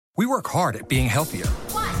We work hard at being healthier.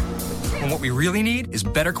 And what we really need is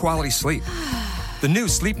better quality sleep. The new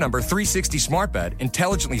Sleep Number 360 smart bed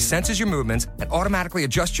intelligently senses your movements and automatically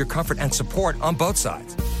adjusts your comfort and support on both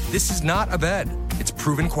sides. This is not a bed. It's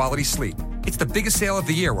proven quality sleep. It's the biggest sale of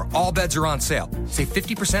the year where all beds are on sale. Save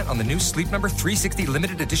 50% on the new Sleep Number 360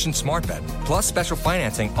 limited edition smart bed, plus special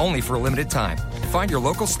financing only for a limited time. To find your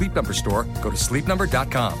local Sleep Number store, go to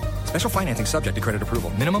sleepnumber.com. Special financing subject to credit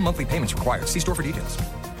approval. Minimum monthly payments required. See store for details.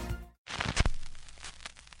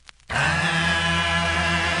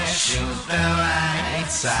 I shoot the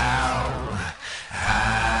lights out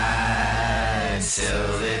high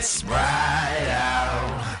till it's bright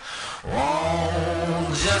out. Oh,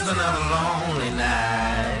 just another lonely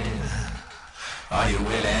night. Are you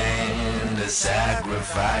willing to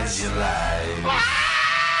sacrifice your life?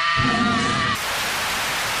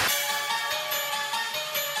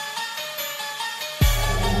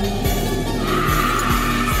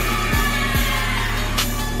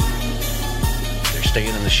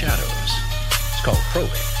 Staying in the shadows. It's called probing.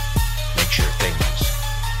 Make sure things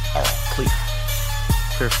are all clear.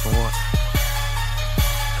 Clear for what?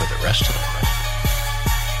 For the rest of the night.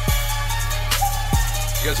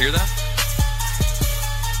 You guys hear that?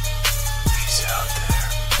 He's out there.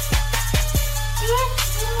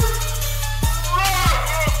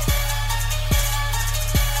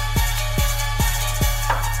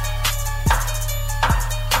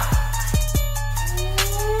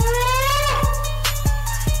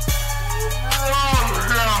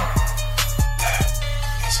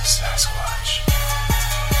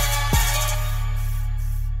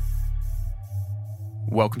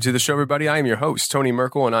 Welcome to the show, everybody. I am your host, Tony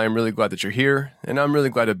Merkel, and I am really glad that you're here, and I'm really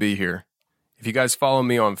glad to be here. If you guys follow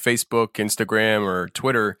me on Facebook, Instagram, or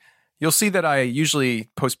Twitter, you'll see that I usually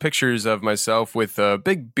post pictures of myself with a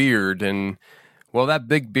big beard, and, well, that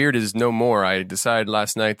big beard is no more. I decided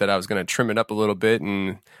last night that I was going to trim it up a little bit,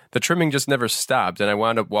 and the trimming just never stopped, and I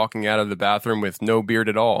wound up walking out of the bathroom with no beard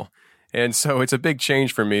at all. And so it's a big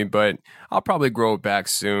change for me, but I'll probably grow it back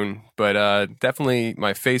soon. But definitely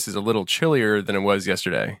my face is a little chillier than it was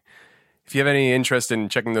yesterday. If you have any interest in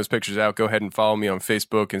checking those pictures out, go ahead and follow me on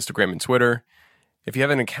Facebook, Instagram, and Twitter. If you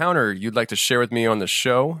have an encounter you'd like to share with me on the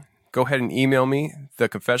show, go ahead and email me,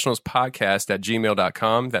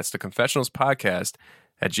 theconfessionalspodcast@gmail.com. That's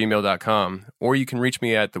theconfessionalspodcast@gmail.com. Or you can reach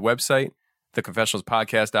me at the website,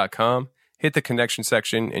 theconfessionalspodcast.com. Hit the connection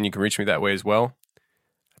section, and you can reach me that way as well.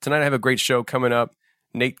 Tonight I have a great show coming up.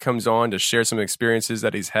 Nate comes on to share some experiences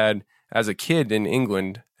that he's had as a kid in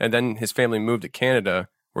England, and then his family moved to Canada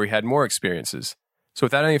where he had more experiences. So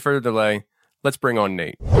without any further delay, let's bring on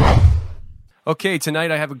Nate. Okay, tonight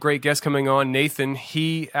I have a great guest coming on, Nathan.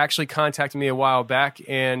 He actually contacted me a while back,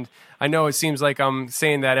 and I know it seems like I'm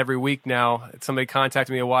saying that every week now. Somebody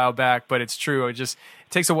contacted me a while back, but it's true. It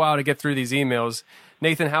takes a while to get through these emails.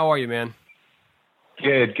 Nathan, how are you, man?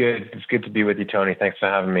 Good. It's good to be with you, Tony. Thanks for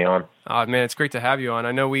having me on. Man, it's great to have you on.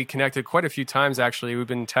 I know we connected quite a few times, actually. We've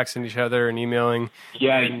been texting each other and emailing.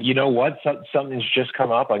 Yeah, you know what? Something's just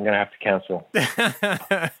come up. I'm going to have to cancel.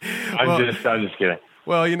 I'm just kidding.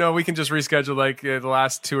 Well, we can just reschedule like the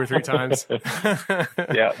last 2 or 3 times.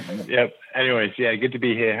 Yeah. Anyways, good to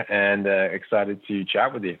be here and excited to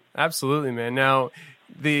chat with you. Absolutely, man. Now,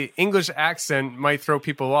 the English accent might throw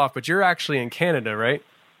people off, but you're actually in Canada, right?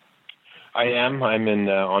 I am. I'm in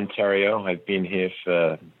Ontario. I've been here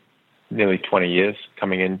for nearly 20 years,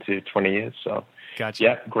 coming into 20 years. So, gotcha.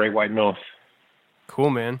 Yeah, Great White North. Cool,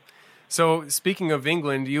 man. So, speaking of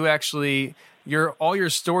England, you actually, all your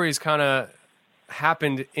stories kind of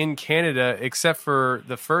happened in Canada, except for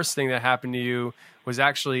the first thing that happened to you was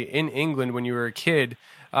actually in England when you were a kid.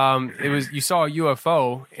 You saw a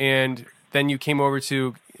UFO, and then you came over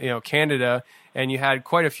to Canada. And you had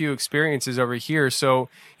quite a few experiences over here. So,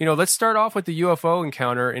 let's start off with the UFO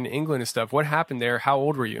encounter in England and stuff. What happened there? How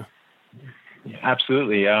old were you? Yeah,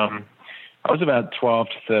 absolutely. I was about 12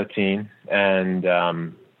 to 13, and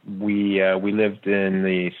we lived in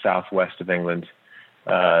the southwest of England.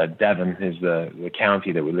 Devon is the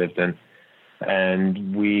county that we lived in.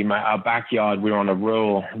 And our backyard, we were on a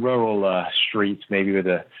rural street, maybe with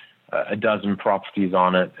a dozen properties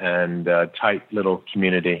on it, and a tight little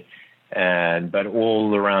community. But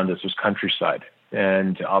all around us was countryside.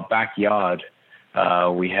 And our backyard,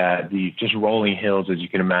 we had the just rolling hills, as you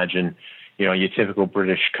can imagine, your typical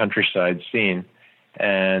British countryside scene.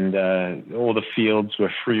 And all the fields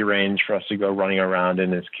were free range for us to go running around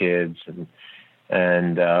in as kids.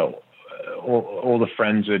 And all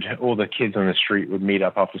the kids on the street would meet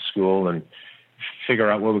up after school and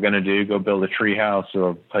figure out what we're going to do, go build a tree house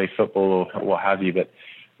or play football or what have you. But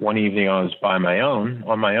one evening I was on my own,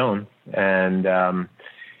 and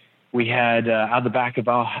we had out the back of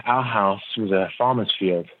our house was a farmer's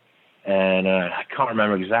field. And I can't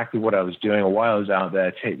remember exactly what I was doing or why I was out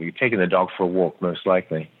there taking the dog for a walk, most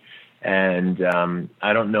likely. And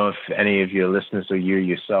I don't know if any of your listeners or you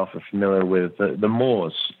yourself are familiar with the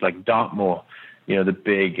moors, like Dartmoor, the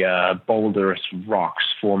big boulderous rocks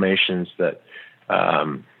formations that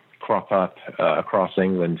crop up across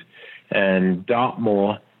England. And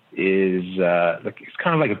Dartmoor is it's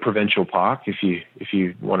kind of like a provincial park, if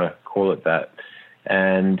you want to call it that.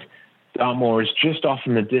 And Dartmoor is just off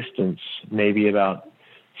in the distance, maybe about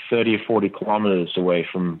 30 or 40 kilometers away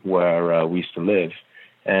from where we used to live.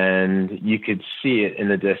 And you could see it in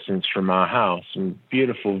the distance from our house, and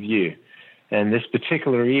beautiful view. And this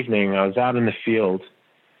particular evening, I was out in the field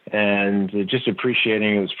and just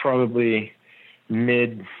appreciating, it was probably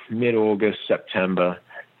mid-August, September.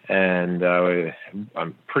 And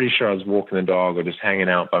I'm pretty sure I was walking the dog or just hanging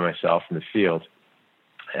out by myself in the field.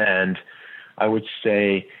 And I would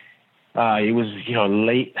say it was,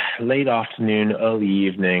 late afternoon, early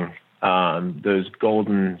evening, those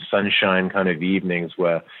golden sunshine kind of evenings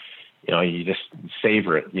where, you just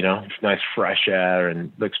savor it, nice fresh air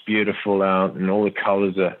and looks beautiful out and all the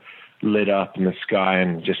colors are lit up in the sky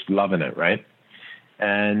and just loving it, right?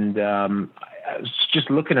 And I was just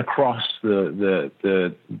looking across the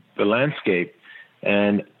landscape,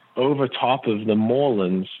 and over top of the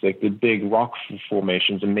moorlands, like the big rock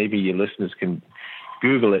formations, and maybe your listeners can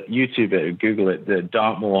Google it, YouTube it, or Google it, the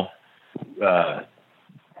Dartmoor,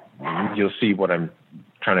 you'll see what I'm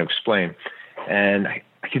trying to explain. And I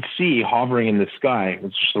could see hovering in the sky,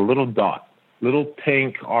 it's just a little dot, little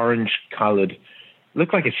pink, orange colored,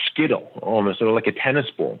 looked like a skittle almost, or like a tennis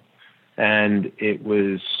ball. And it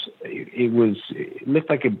looked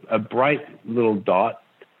like a bright little dot.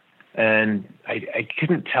 And I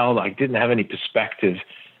couldn't tell, I didn't have any perspective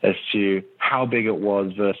as to how big it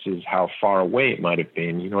was versus how far away it might have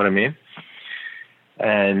been. You know what I mean?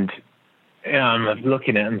 And I'm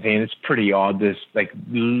looking at it and thinking, it's pretty odd. There's like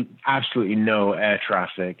absolutely no air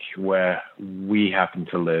traffic where we happen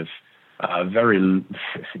to live. Very,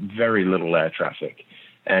 very little air traffic.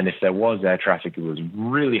 And if there was air traffic, it was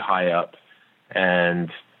really high up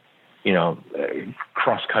and,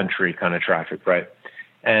 cross-country kind of traffic, right?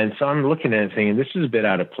 And so I'm looking at it thinking, this is a bit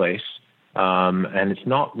out of place, and it's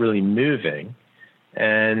not really moving.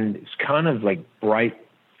 And it's kind of like bright,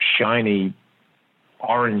 shiny,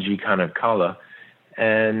 orangey kind of color.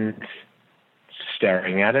 And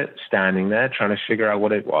staring at it, standing there, trying to figure out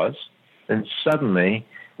what it was. And suddenly,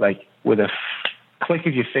 like with a click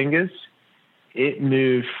of your fingers, it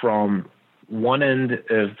moved from one end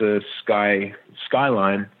of the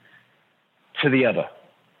skyline to the other.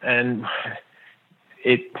 And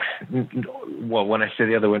when I say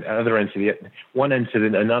the other end to the one end to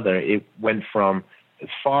another, it went from as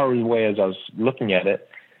far away as I was looking at it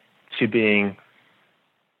to being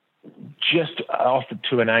just off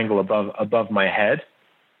to an angle above my head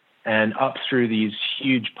and up through these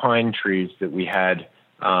huge pine trees that we had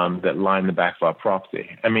that line the back of our property.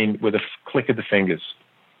 I mean, with a click of the fingers.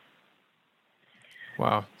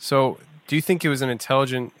 Wow. So do you think it was an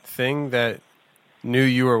intelligent thing that knew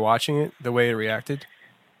you were watching it, the way it reacted?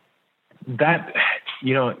 That,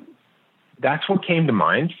 that's what came to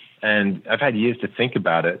mind. And I've had years to think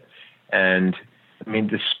about it. And I mean,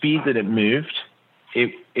 the speed that it moved,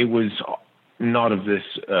 it was not of this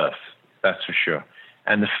earth, that's for sure.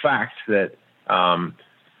 And the fact that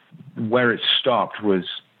where it stopped was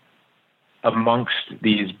amongst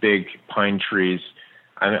these big pine trees.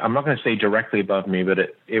 I'm not going to say directly above me, but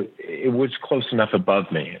it was close enough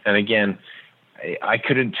above me. And again, I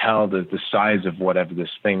couldn't tell the size of whatever this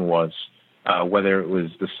thing was, whether it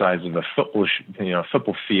was the size of a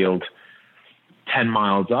football field 10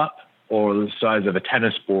 miles up, or the size of a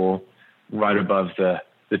tennis ball right above the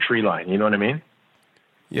tree line. You know what I mean?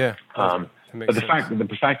 Yeah. But the fact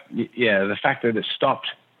that it stopped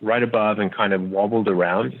right above and kind of wobbled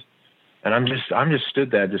around, and I'm just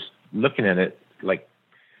stood there, just looking at it, like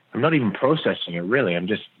I'm not even processing it really. I'm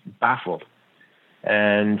just baffled.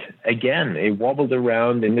 And again, it wobbled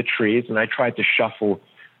around in the trees, and I tried to shuffle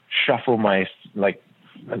my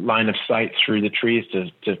line of sight through the trees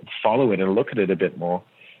to follow it and look at it a bit more.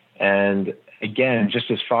 And again,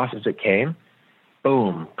 just as fast as it came,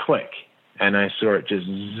 boom, click, and I saw it just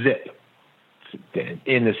zip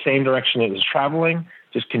in the same direction it was traveling,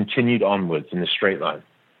 just continued onwards in a straight line.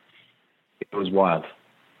 It was wild.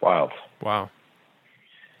 Wow.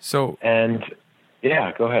 So, and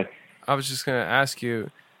yeah, go ahead. I was just going to ask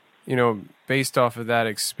you, based off of that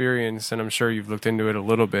experience, and I'm sure you've looked into it a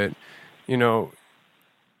little bit,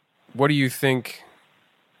 what do you think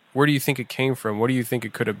where do you think it came from? What do you think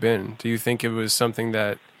it could have been? Do you think it was something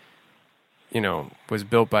that, was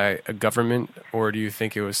built by a government, or do you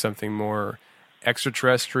think it was something more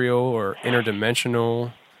extraterrestrial or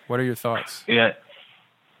interdimensional? What are your thoughts? Yeah.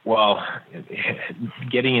 Well,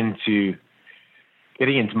 getting into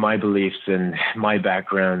my beliefs and my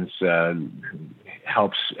backgrounds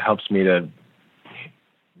helps me to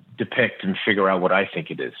depict and figure out what I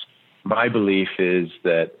think it is. My belief is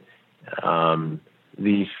that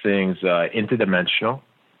these things are interdimensional.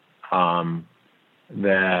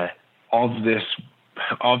 That of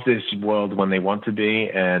this world when they want to be,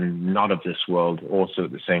 and not of this world also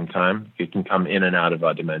at the same time. It can come in and out of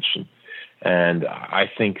our dimension, and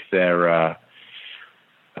I think they're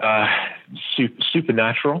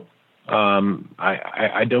supernatural.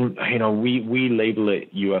 I don't, we label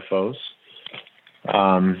it UFOs,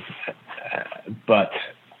 but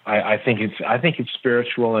I think it's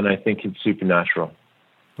spiritual, and I think it's supernatural.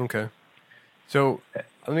 Okay, so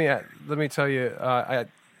let me tell you, I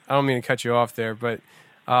don't mean to cut you off there, but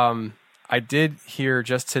I did hear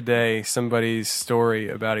just today somebody's story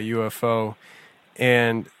about a UFO,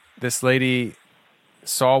 and this lady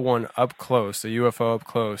saw one up close, a UFO up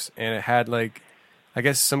close, and it had I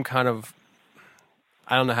guess some kind of,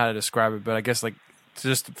 I don't know how to describe it, but I guess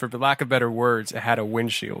just for lack of better words, it had a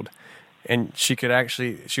windshield, and she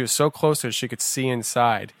was so close to it, she could see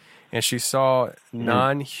inside, and she saw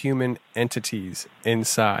non-human entities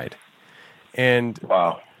inside, and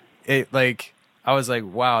wow. It I was like,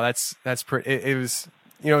 wow, that's pretty. It was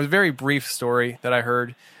it was a very brief story that I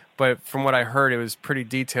heard, but from what I heard, it was pretty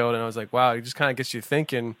detailed, and I was like, wow, it just kind of gets you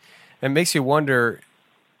thinking, and makes you wonder: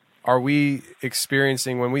 are we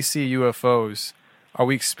experiencing, when we see UFOs, are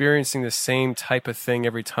we experiencing the same type of thing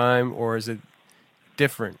every time, or is it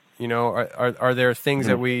different? Are there things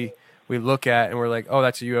that we look at and we're like, oh,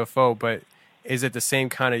 that's a UFO, but is it the same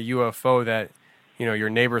kind of UFO that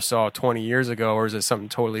your neighbor saw 20 years ago, or is it something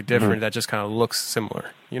totally different that just kind of looks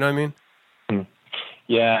similar? You know what I mean?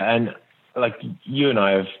 Yeah, and you and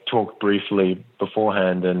I have talked briefly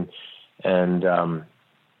beforehand, and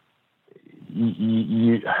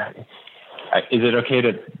you is it okay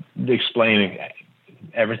to explain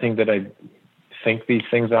everything that I think these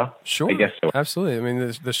things are? Sure, I guess so. Absolutely. I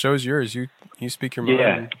mean, the show's yours. You speak your mind.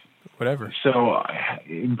 Yeah. Whatever. So,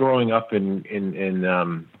 growing up in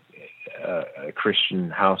a Christian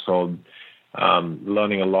household,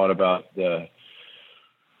 learning a lot about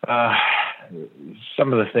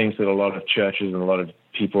some of the things that a lot of churches and a lot of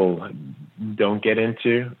people don't get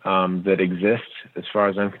into, that exist, as far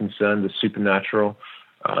as I'm concerned, the supernatural,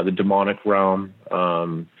 the demonic realm,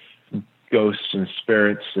 ghosts and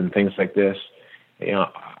spirits and things like this,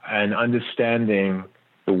 and understanding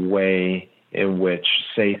the way in which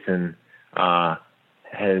Satan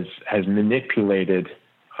has manipulated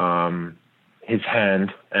his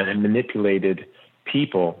hand and manipulated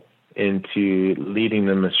people into leading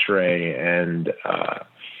them astray and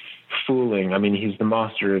fooling. I mean, he's the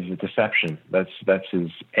master of the deception. That's his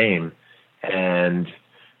aim. And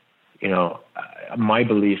my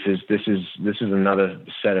belief is this is another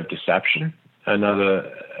set of deception,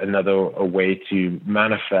 another a way to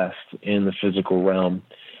manifest in the physical realm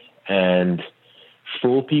and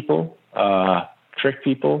fool people, trick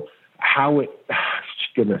people. How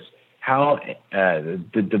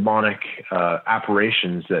the demonic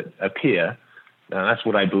apparitions that appear, that's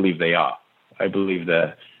what I believe they are. I believe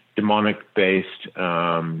the demonic-based,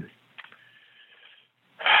 how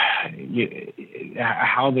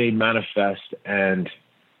they manifest and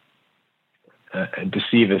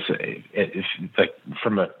deceive us.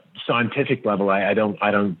 From a scientific level, I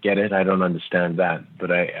don't get it. I don't understand that,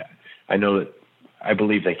 but I know that I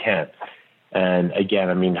believe they can. And again,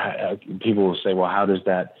 I mean, people will say, well, how does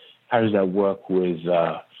that work with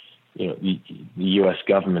the U.S.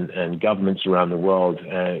 government and governments around the world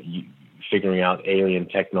figuring out alien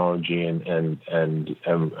technology and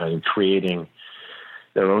creating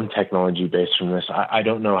their own technology based from this? I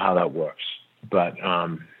don't know how that works, but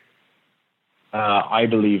I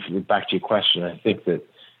believe, back to your question, I think that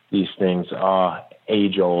these things are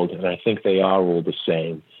age old, and I think they are all the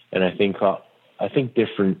same. And I think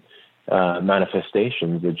different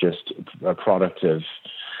manifestations are just a product of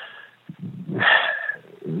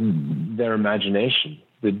their imagination,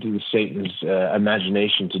 Satan's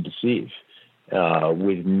imagination to deceive,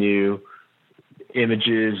 with new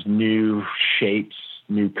images, new shapes,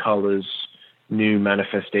 new colors, new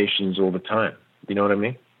manifestations all the time. You know what I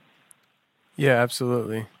mean? Yeah,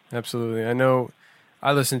 absolutely. Absolutely. I know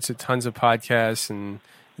I listen to tons of podcasts and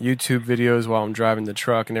YouTube videos while I'm driving the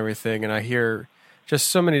truck and everything, and I hear just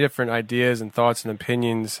so many different ideas and thoughts and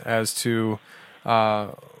opinions as to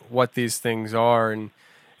what these things are. And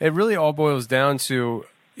it really all boils down to,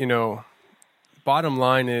 bottom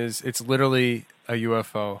line is it's literally a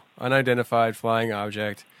UFO, unidentified flying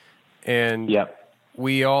object. And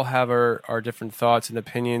we all have our different thoughts and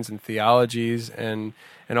opinions and theologies and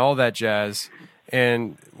all that jazz.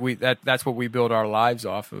 And that's what we build our lives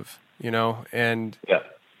off of, and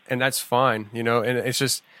that's fine, and it's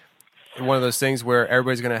just one of those things where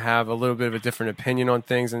everybody's going to have a little bit of a different opinion on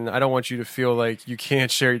things. And I don't want you to feel like you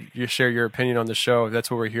can't share your opinion on the show.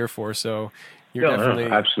 That's what we're here for. So you're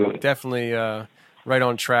definitely right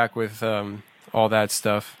on track with all that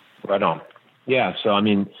stuff. Right on. Yeah. So, I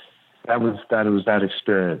mean, that was that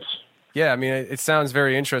experience. Yeah. I mean, it sounds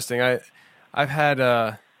very interesting. I've had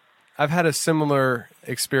a similar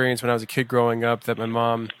experience when I was a kid growing up that my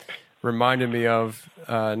mom reminded me of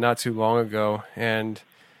not too long ago. And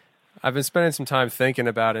I've been spending some time thinking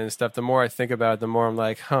about it and stuff. The more I think about it, the more I'm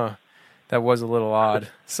like, that was a little odd.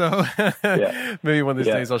 So maybe one of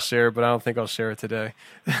these days I'll share it, but I don't think I'll share it today.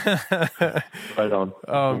 Right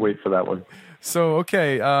on. Wait for that one. So,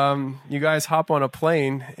 okay, you guys hop on a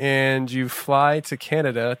plane and you fly to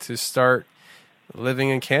Canada to start living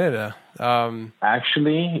in Canada.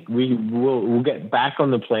 Actually, we'll get back on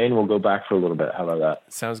the plane. We'll go back for a little bit. How about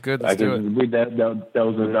that? Sounds good. Let's do it. That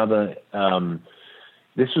was another.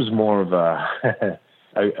 This was more of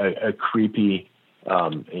a creepy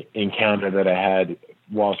encounter that I had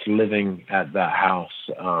whilst living at that house,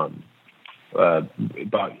 but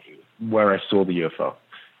where I saw the UFO.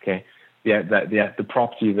 Okay, the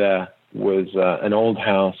property there was an old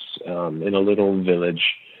house in a little village,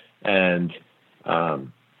 and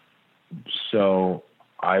so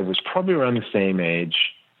I was probably around the same age,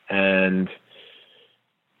 and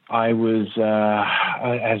I was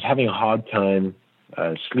having a hard time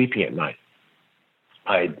sleeping at night.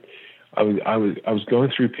 I was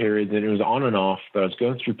going through periods, and it was on and off, but I was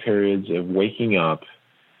going through periods of waking up,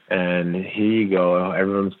 and here you go,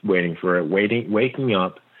 everyone's waiting for it, waking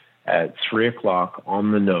up at 3:00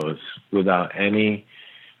 on the nose without any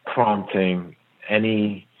prompting,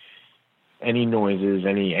 any noises,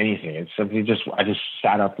 anything. It's something I just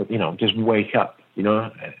sat up, just wake up,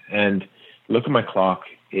 and look at my clock.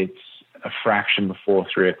 It's a fraction before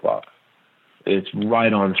 3:00. It's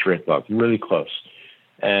right on 3:00, really close.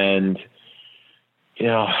 And,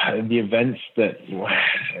 the events that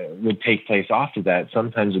would take place after that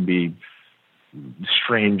sometimes would be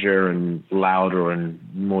stranger and louder and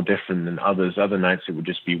more different than others. Other nights it would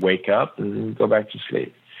just be wake up and go back to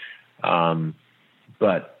sleep.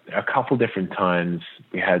 But a couple different times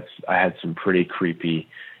I had some pretty creepy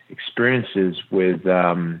experiences with,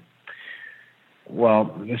 where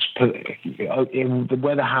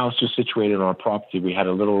the house was situated on our property, we had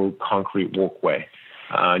a little concrete walkway.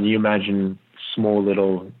 And you imagine small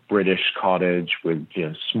little British cottage with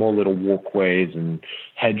small little walkways and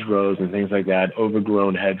hedgerows and things like that,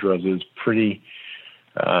 overgrown hedgerows. It was pretty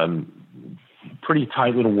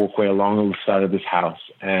tight little walkway along the side of this house.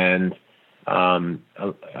 And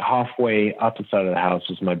halfway up the side of the house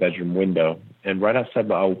was my bedroom window. And right outside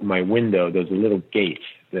my window, there's a little gate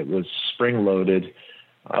that was spring-loaded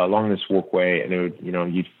along this walkway, and it would,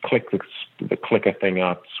 you'd click the clicker thing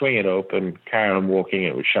up, swing it open, carry on walking,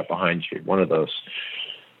 it would shut behind you, one of those.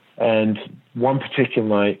 And one particular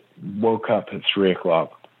night, woke up at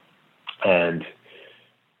 3:00, and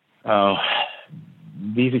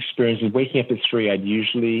these experiences, waking up at 3, I'd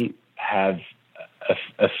usually have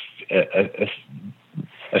a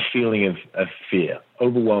feeling of fear,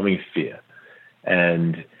 overwhelming fear.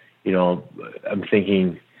 And, I'm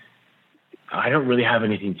thinking, I don't really have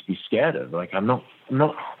anything to be scared of. Like, I'm not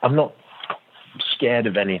scared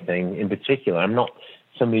of anything in particular. I'm not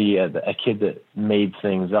a kid that made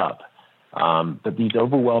things up. But these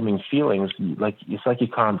overwhelming feelings, it's like you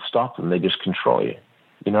can't stop them. They just control you,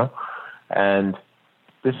 And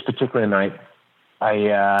this particular night,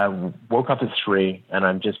 I woke up at 3, and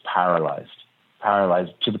I'm just paralyzed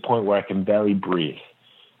to the point where I can barely breathe.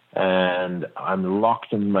 And I'm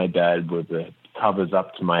locked in my bed with the covers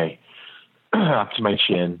up to my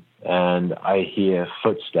chin, and I hear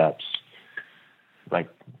footsteps, like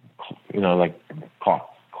clock,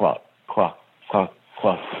 clock, clock, clock,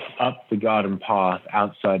 clock, up the garden path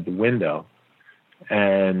outside the window,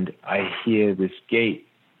 and I hear this gate.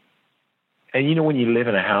 And when you live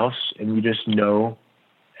in a house and you just know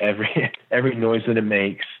every noise that it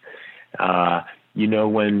makes,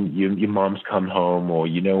 when your mom's come home, or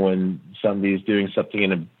when somebody's doing something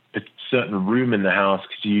in a certain room in the house,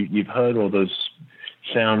 because you've heard all those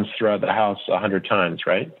sounds throughout the house 100 times,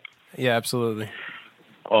 right? Yeah, absolutely.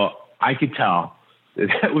 I could tell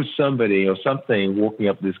that was somebody or something walking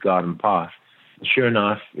up this garden path. Sure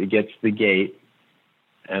enough, it gets to the gate,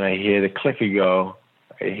 and I hear the clicker go.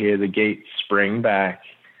 I hear the gate spring back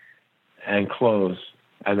and close,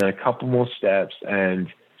 and then a couple more steps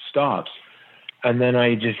and stops. And then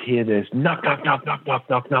I just hear this knock, knock, knock, knock, knock,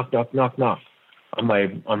 knock, knock, knock, knock, knock on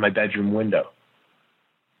my bedroom window.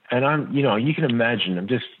 And I'm, you can imagine,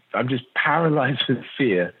 I'm just paralyzed with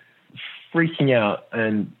fear, freaking out.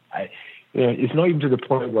 And it's not even to the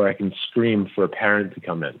point where I can scream for a parent to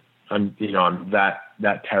come in. I'm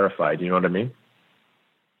that terrified. You know what I mean?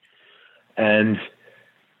 And,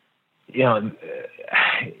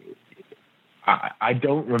 I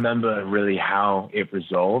don't remember really how it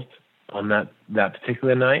resolved on that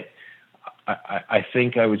particular night. I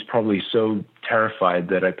think I was probably so terrified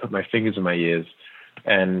that I put my fingers in my ears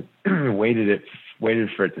and waited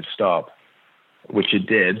for it to stop, which it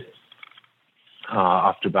did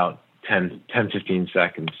after about 10, 15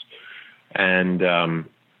 seconds. And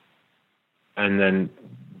then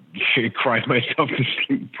cried myself to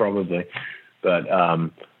sleep probably. But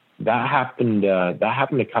that happened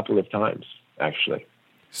a couple of times, actually.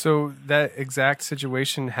 So that exact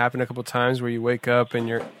situation happened a couple of times where you wake up and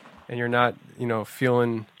you're not,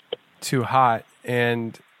 feeling too hot,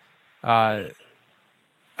 and I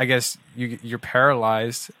guess you're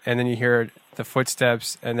paralyzed, and then you hear the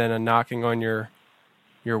footsteps and then a knocking on your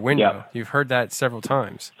window. Yeah. You've heard that several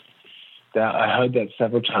times. I heard that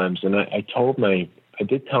several times, and I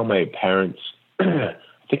did tell my parents. I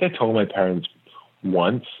think I told my parents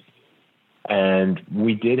once, and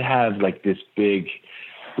we did have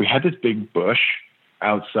we had this big bush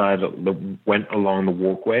outside that went along the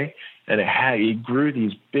walkway, and it grew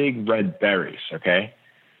these big red berries. Okay,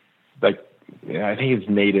 I think it's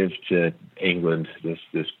native to England.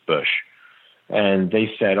 This bush, and they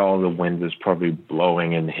said all the wind was probably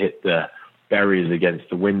blowing and hit the berries against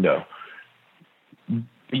the window.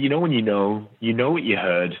 But when you know what you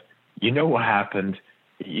heard, you know what happened.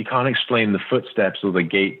 You can't explain the footsteps or the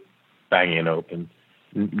gate banging open,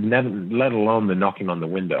 let alone the knocking on the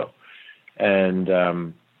window. And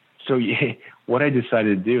what I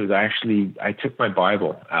decided to do is I took my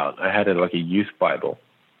Bible out. I had a youth Bible,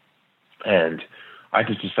 and I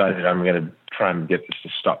just decided I'm going to try and get this to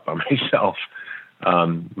stop by myself.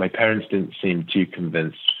 My parents didn't seem too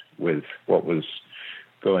convinced with what was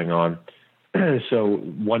going on. So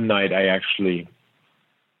one night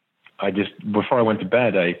before I went to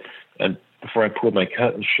bed, and before I pulled my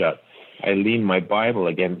curtains shut, I leaned my Bible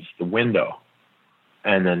against the window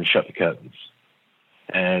and then shut the curtains.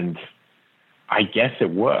 And I guess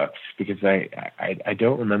it worked, because I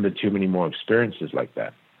don't remember too many more experiences like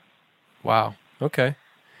that. Wow. Okay.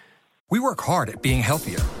 We work hard at being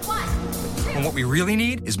healthier. And what we really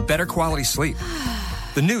need is better quality sleep.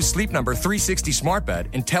 The new Sleep Number 360 smart bed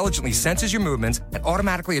intelligently senses your movements and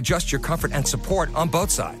automatically adjusts your comfort and support on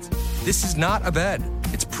both sides. This is not a bed.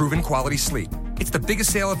 It's proven quality sleep. It's the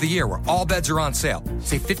biggest sale of the year where all beds are on sale.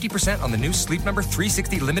 Save 50% on the new Sleep Number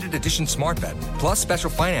 360 limited edition smart bed, plus special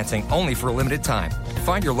financing only for a limited time. To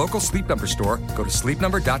find your local Sleep Number store, go to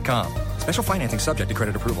sleepnumber.com. Special financing subject to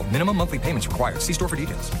credit approval. Minimum monthly payments required. See store for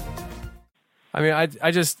details. I mean,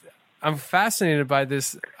 I'm fascinated by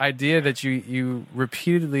this idea that you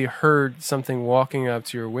repeatedly heard something walking up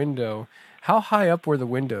to your window. How high up were the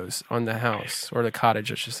windows on the house, or the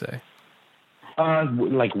cottage, I should say?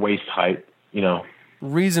 Like waist height,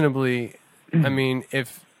 Reasonably, I mean,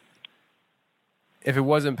 if it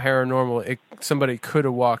wasn't paranormal, somebody could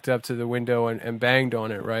have walked up to the window and banged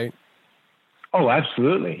on it, right? Oh,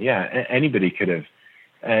 absolutely, yeah. Anybody could have,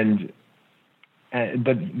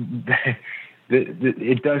 but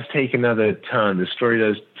it does take another turn. The story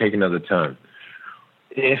does take another turn.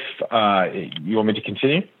 If you want me to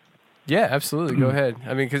continue? Yeah, absolutely. Go ahead.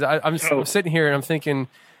 I mean, because I'm sitting here and I'm thinking,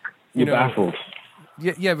 you're baffled.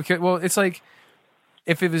 Yeah, because it's like,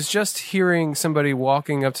 if it was just hearing somebody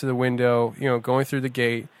walking up to the window, going through the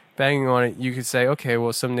gate, banging on it, you could say, okay,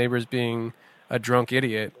 well, some neighbor's being a drunk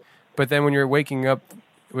idiot. But then when you're waking up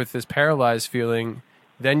with this paralyzed feeling,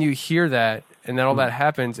 then you hear that, and then all that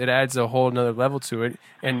happens, it adds a whole another level to it.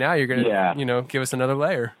 And now you're going to, give us another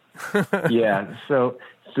layer. Yeah. So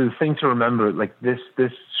the thing to remember, like this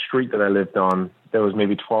street that I lived on, there was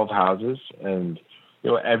maybe 12 houses, and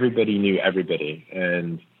everybody knew everybody,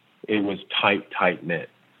 and it was tight knit.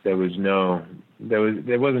 There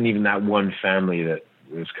wasn't even that one family that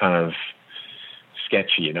was kind of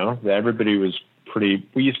sketchy. Everybody was pretty.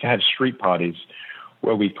 We used to have street parties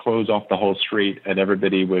where we close off the whole street, and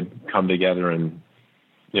everybody would come together and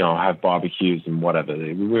have barbecues and whatever.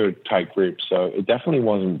 We were a tight group, so it definitely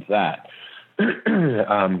wasn't that.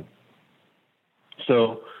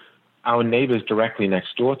 So our neighbors directly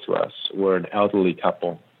next door to us were an elderly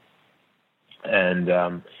couple,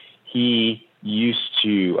 and he used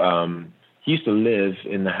to live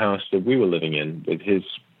in the house that we were living in with his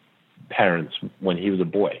parents when he was a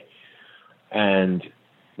boy. And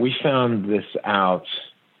we found this out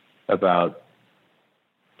about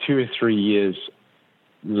 2 or 3 years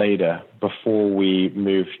later, before we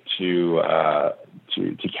moved to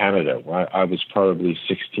Canada. I was probably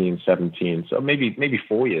 16, 17, so maybe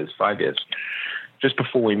 5 years. Just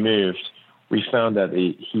before we moved, we found that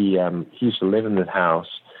he used to live in the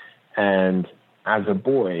house, and as a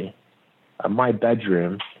boy, my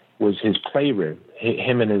bedroom was his playroom.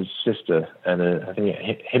 Him and his sister,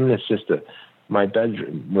 my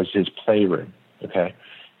bedroom was his playroom. Okay,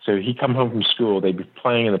 so he'd come home from school, they'd be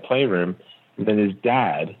playing in the playroom, and then his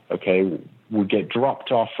dad, would get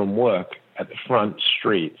dropped off from work at the front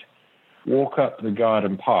street, walk up the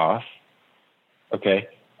garden path,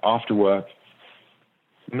 after work,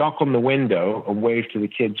 knock on the window and wave to the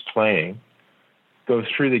kids playing, go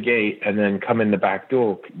through the gate, and then come in the back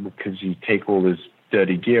door because he'd take all his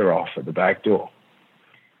dirty gear off at the back door.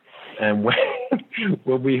 And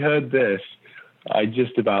when we heard this, I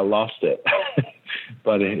just about lost it.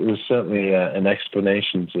 But it was certainly an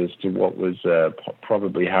explanation as to what was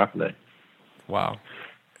probably happening. Wow.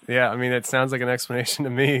 Yeah, I mean, it sounds like an explanation to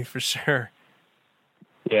me, for sure.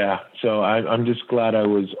 Yeah, so I'm just glad I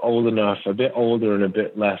was old enough, a bit older and a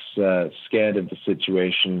bit less scared of the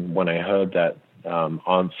situation when I heard that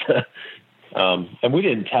answer. And we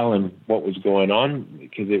didn't tell him what was going on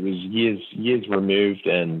because it was years removed,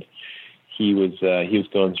 and he was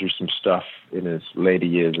going through some stuff in his later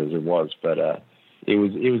years as it was. But it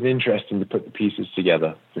was interesting to put the pieces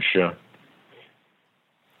together, for sure.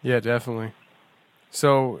 Yeah, definitely.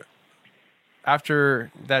 So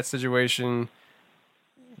after that situation,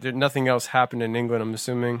 nothing else happened in England, I'm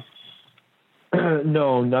assuming?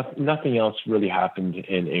 No, nothing else really happened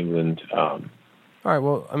in England. All right,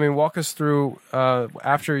 well, I mean, walk us through,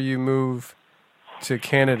 after you move to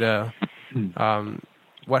Canada,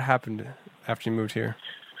 what happened after you moved here?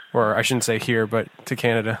 Or I shouldn't say here, but to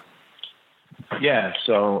Canada. Yeah,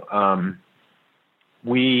 so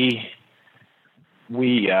we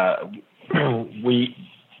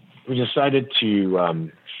decided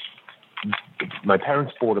to, my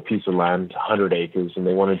parents bought a piece of land, 100 acres, and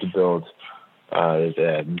they wanted to build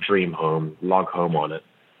a dream home, log home on it.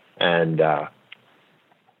 And,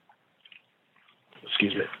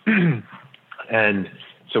 excuse me. And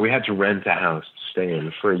so we had to rent a house to stay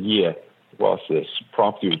in for a year whilst this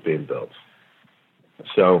property was being built.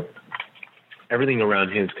 So everything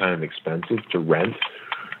around here is kind of expensive to rent.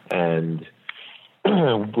 And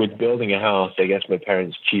with building a house, I guess my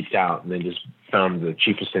parents cheaped out and they just found the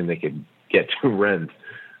cheapest thing they could get to rent,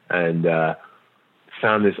 and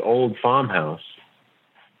found this old farmhouse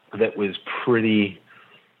that was pretty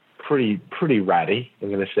ratty, I'm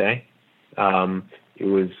going to say. It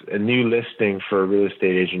was a new listing for a real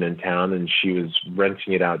estate agent in town, and she was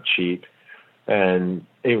renting it out cheap. And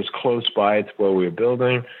it was close by to where we were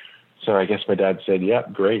building. So I guess my dad said,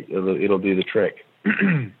 "Yep, great, it'll do the trick."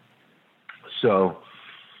 So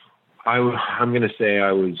I'm going to say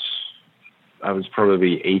I was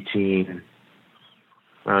probably 18,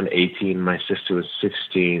 around 18. My sister was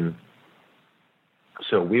 16.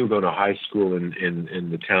 So we were going to high school in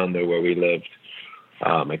the town there where we lived.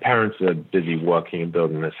 My parents are busy working and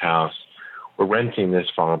building this house. We're renting this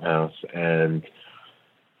farmhouse, and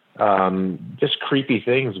just creepy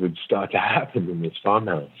things would start to happen in this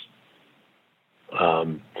farmhouse.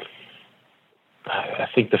 I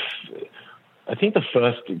think the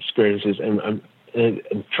first experiences, and I'm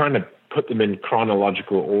trying to put them in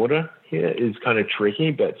chronological order here, is kind of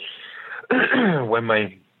tricky. But when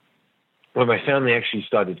my family actually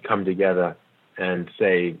started to come together and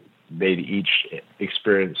say they'd each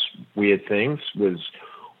experience weird things, was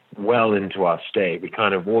well into our stay. We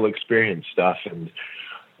kind of all experienced stuff and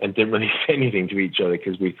didn't really say anything to each other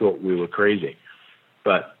because we thought we were crazy.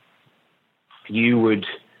 But you would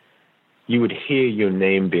hear your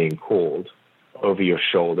name being called over your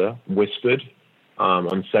shoulder, whispered.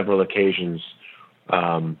 On several occasions,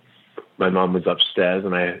 my mom was upstairs,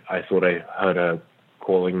 and I thought I heard her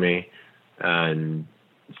calling me and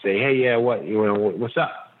say, "Hey, yeah, what's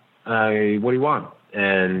up? What do you want?"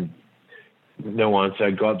 And no answer.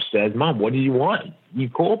 I go upstairs. "Mom, what do you want? You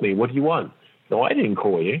called me. What do you want?" "No, I didn't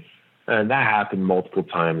call you." And that happened multiple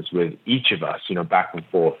times with each of us, back and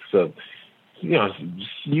forth. So,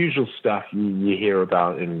 just usual stuff you hear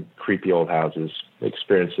about in creepy old houses,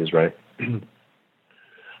 experiences, right?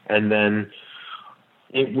 And then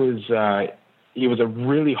it was a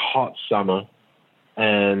really hot summer,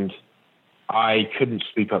 and I couldn't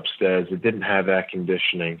sleep upstairs. It didn't have air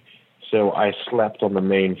conditioning. So I slept on the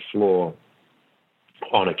main floor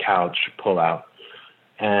on a couch pull out.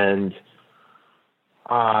 And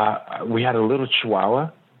we had a little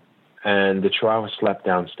chihuahua, and the chihuahua slept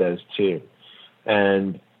downstairs too.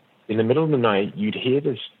 And in the middle of the night, you'd hear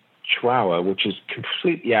this chihuahua, which is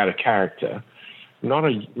completely out of character, not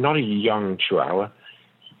a young chihuahua.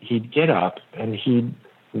 He'd get up and he'd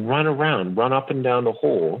run up and down the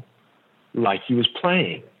hall like he was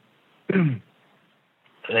playing.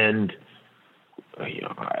 And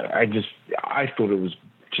I thought it was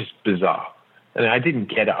just bizarre. And I didn't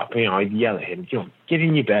get up. I'd yell at him, get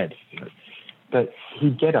in your bed. But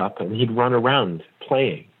he'd get up and he'd run around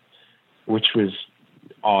playing, which was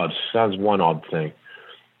odd. That was one odd thing.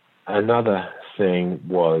 Another thing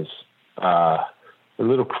was a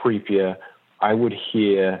little creepier.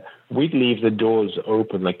 We'd leave the doors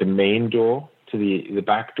open, like the main door to the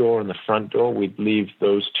back door and the front door. We'd leave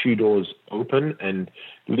those two doors open and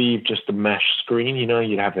leave just the mesh screen.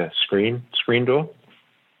 You'd have a screen door.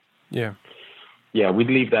 Yeah. Yeah, we'd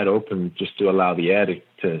leave that open just to allow the air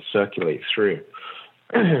to circulate through.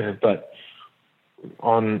 But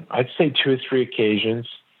on, I'd say 2 or 3 occasions,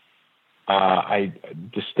 I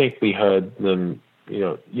distinctly heard them,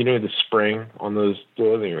 the spring on those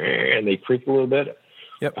doors, and they creak a little bit.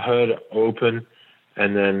 Yep. I heard it open,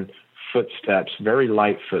 and then footsteps, very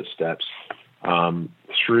light footsteps,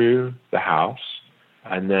 through the house,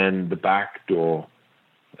 and then the back door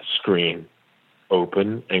screen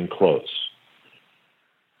open and close.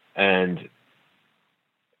 And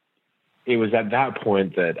it was at that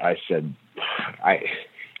point that I said, I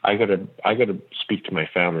gotta speak to my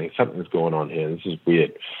family. Something's going on here. This is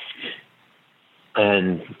weird.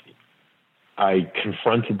 And I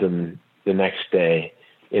confronted them the next day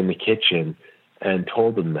in the kitchen and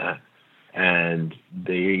told them that. And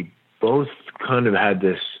they both kind of had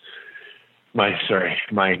this. My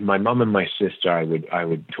mom and my sister, I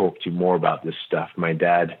would talk to more about this stuff. My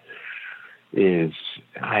dad is,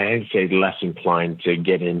 I'd say, less inclined to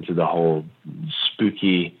get into the whole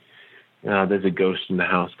spooky, there's a ghost in the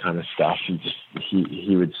house kind of stuff.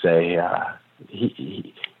 He would say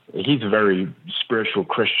he's a very spiritual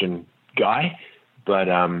Christian guy, but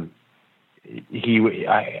I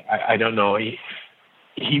don't know.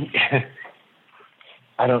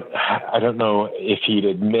 I don't know if he'd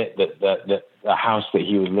admit that the house that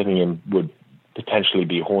he was living in would potentially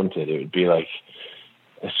be haunted. It would be like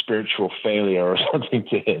a spiritual failure or something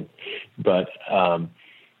to him. But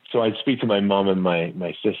so I'd speak to my mom and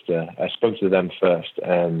my sister. I spoke to them first,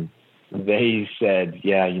 and they said,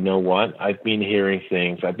 yeah, you know what? I've been hearing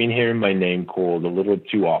things. I've been hearing my name called a little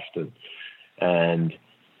too often. And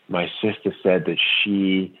my sister said that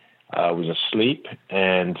she was asleep,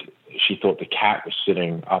 and she thought the cat was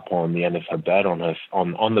sitting up on the end of her bed, on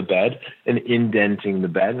the bed, and indenting the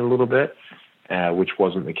bed a little bit, which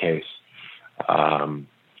wasn't the case.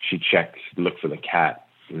 She checked, looked for the cat,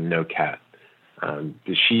 no cat.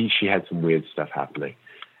 She had some weird stuff happening,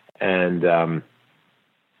 and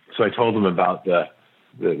so I told them about the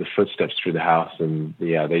footsteps through the house, and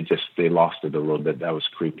yeah, they lost it a little bit. That was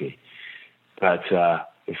creepy. But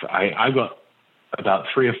if I got about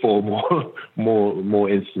 3 or 4 more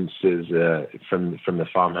instances from the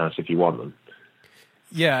farmhouse if you want them.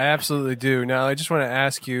 Yeah, I absolutely do. Now, I just want to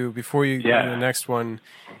ask you before you go to the next one.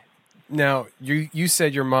 Now, you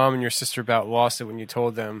said your mom and your sister about lost it when you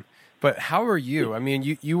told them, but how are you? I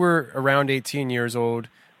mean, you were around 18 years old.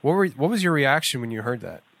 What was your reaction when you heard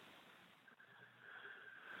that?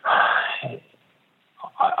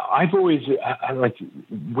 I've always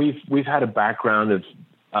we've had a background of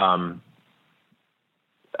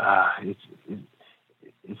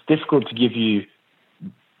it's difficult to give you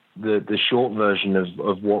the short version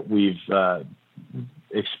of what we've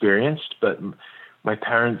experienced, but my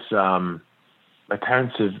parents have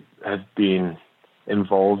been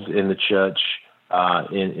involved in the church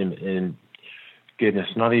in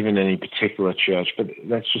goodness, not even any particular church, but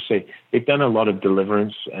let's just say they've done a lot of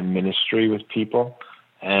deliverance and ministry with people.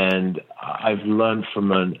 And I've learned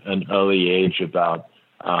from an early age about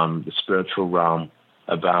the spiritual realm,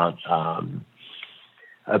 about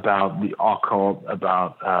the occult,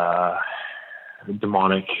 about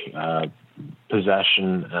demonic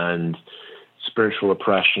possession and spiritual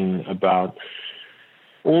oppression, about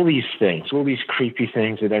all these things, all these creepy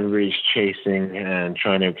things that everybody's chasing and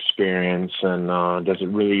trying to experience, and does it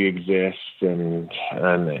really exist? And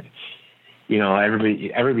you know,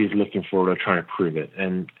 everybody's looking for it or trying to prove it.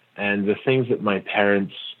 And the things that my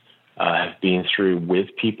parents have been through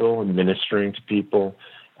with people and ministering to people,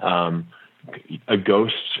 a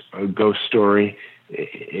ghost story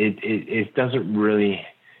it doesn't really,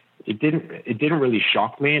 it didn't really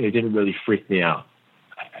shock me, and it didn't really freak me out.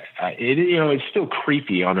 It's still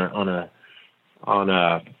creepy on a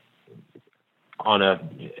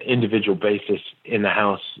individual basis in the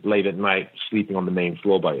house late at night, sleeping on the main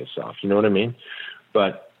floor by yourself. You know what I mean?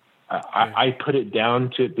 But I put it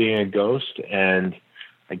down to it being a ghost, and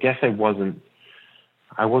I guess I wasn't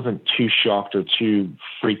too shocked or too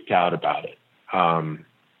freaked out about it,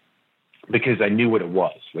 because I knew what it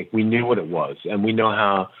was. Like, we knew what it was, and we know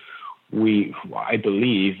how I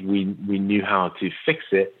believe we knew how to fix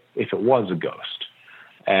it if it was a ghost.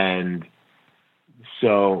 And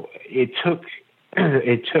so it took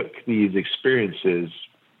these experiences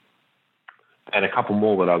and a couple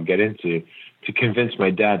more that I'll get into to convince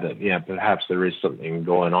my dad that, yeah, perhaps there is something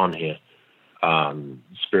going on here,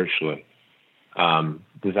 spiritually.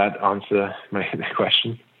 Does that answer the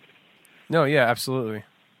question? No, yeah, absolutely.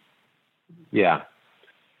 Yeah.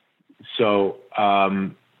 So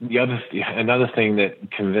another thing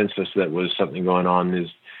that convinced us that was something going on is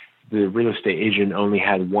the real estate agent only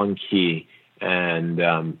had one key, and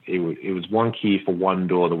it was one key for one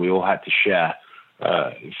door that we all had to share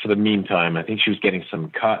for the meantime. I think she was getting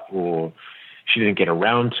some cut, or she didn't get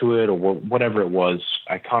around to it, or whatever it was.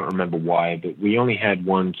 I can't remember why, but we only had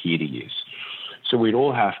one key to use. So we'd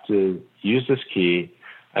all have to use this key,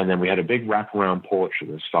 and then we had a big wraparound porch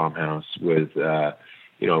in this farmhouse with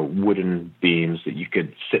wooden beams that you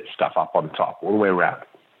could sit stuff up on top all the way around.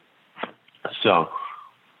 So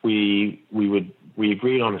we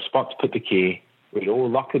agreed on a spot to put the key. We'd all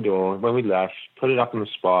lock the door when we left, put it up on the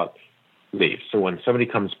spot, leave. So when somebody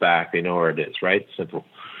comes back, they know where it is, right? Simple.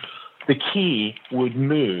 The key would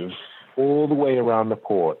move all the way around the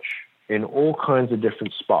porch in all kinds of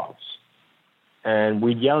different spots. And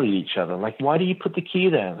we'd yell at each other, like, why do you put the key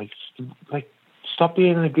there? Like stop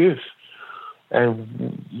being a goof.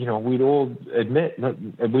 And, we'd all admit,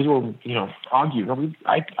 we'd all, argue. No,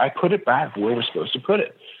 I put it back where we're supposed to put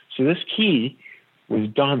it. So this key was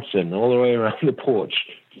dancing all the way around the porch,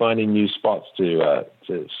 finding new spots to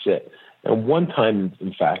sit. And one time,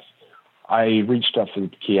 in fact, I reached up for the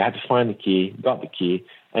key. I had to find the key, got the key,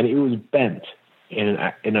 and it was bent in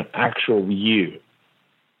an actual U.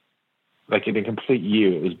 Like in a complete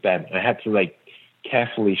U, it was bent. I had to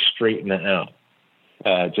carefully straighten it out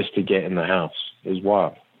just to get in the house. It was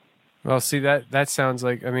wild. Well, see, that sounds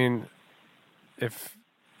like, if,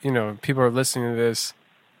 people are listening to this,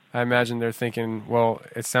 I imagine they're thinking, well,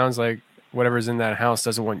 it sounds like whatever's in that house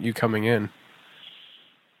doesn't want you coming in.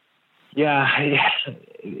 Yeah.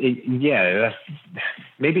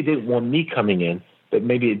 Maybe it didn't want me coming in, but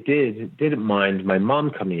maybe it didn't mind my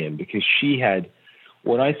mom coming in, because she had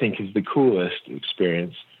what I think is the coolest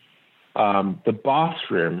experience. The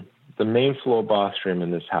bathroom, the main floor bathroom in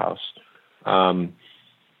this house, the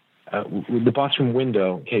bathroom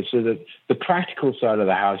window. Okay, so the practical side of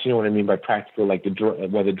the house, you know what I mean by practical, like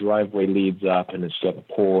where the driveway leads up and it's got the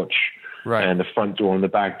porch, right, and the front door and the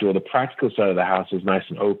back door. The practical side of the house is nice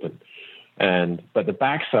and open, but the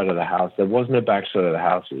back side of the house, there was no back side of the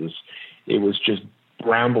house. It was just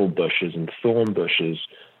bramble bushes and thorn bushes,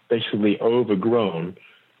 basically overgrown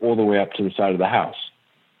all the way up to the side of the house.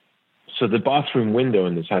 So the bathroom window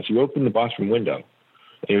in this house, you open the bathroom window,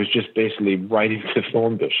 it was just basically right into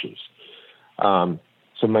thorn bushes.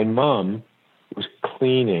 So my mom was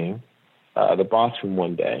cleaning the bathroom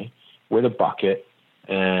one day with a bucket,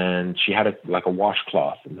 and she had a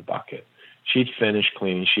washcloth in the bucket. She'd finished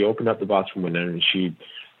cleaning. She opened up the bathroom window, and she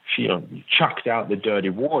chucked out the dirty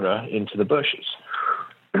water into the bushes.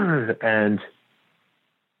 And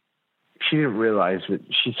she didn't realize that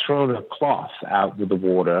she'd thrown a cloth out with the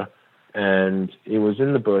water, and it was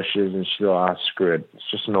in the bushes, and she thought, screw it.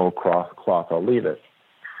 It's just an old cloth. I'll leave it.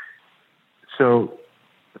 So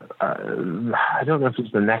I don't know if it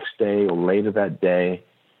was the next day or later that day,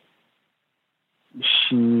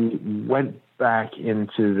 she went back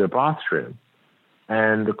into the bathroom,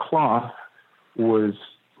 and the cloth was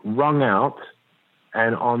wrung out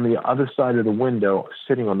and on the other side of the window,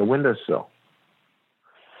 sitting on the windowsill.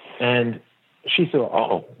 And she thought,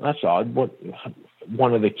 oh, that's odd.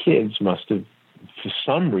 One of the kids must have, for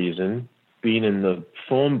some reason, been in the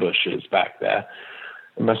thorn bushes back there,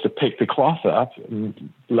 and must have picked the cloth up and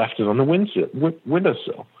left it on the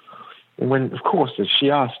windowsill. And when, of course,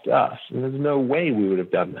 she asked us, and there's no way we would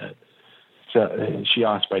have done that. So she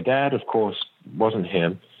asked my dad, of course, wasn't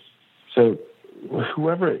him. So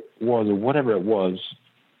whoever it was or whatever it was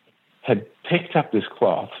had picked up this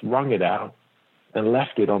cloth, wrung it out, and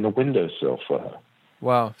left it on the windowsill for her.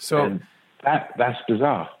 Wow. So and that's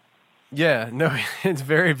bizarre. Yeah, no, it's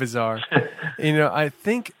very bizarre. I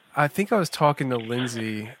think I think I was talking to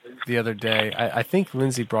Lindsay the other day. I think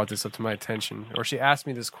Lindsay brought this up to my attention, or she asked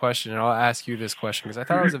me this question, and I'll ask you this question because I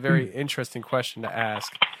thought it was a very interesting question to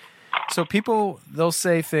ask. So people, they'll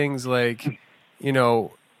say things like, you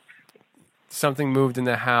know, something moved in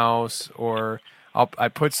the house, or I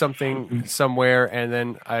put something somewhere and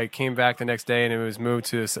then I came back the next day and it was moved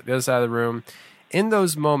to the other side of the room. In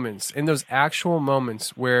those moments, in those actual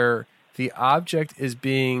moments where the object is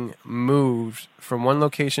being moved from one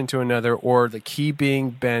location to another or the key being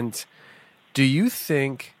bent, do you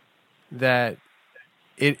think that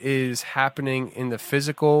it is happening in the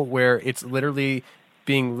physical where it's literally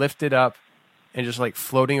being lifted up and just like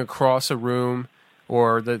floating across a room,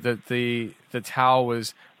 or the towel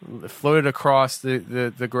was floated across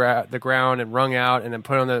the ground and wrung out and then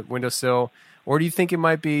put on the windowsill? Or do you think it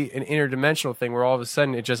might be an interdimensional thing where all of a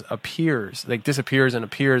sudden it just appears, like disappears and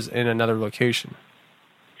appears in another location?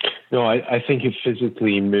 No, I think it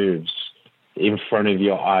physically moves in front of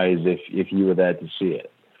your eyes if you were there to see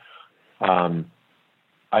it.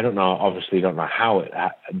 I don't know, obviously don't know how it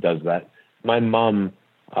does that. My mom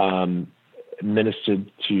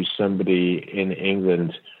ministered to somebody in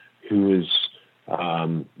England who was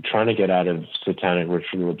trying to get out of satanic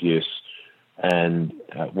ritual abuse, and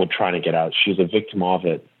trying to get out. She was a victim of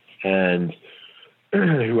it, and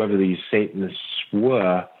whoever these Satanists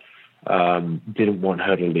were didn't want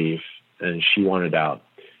her to leave, and she wanted out.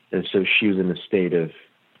 And so she was in a state of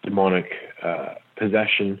demonic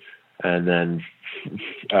possession, and then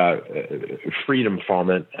freedom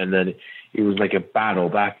from it. And then it was like a battle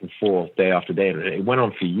back and forth day after day, and it went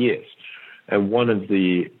on for years. And one of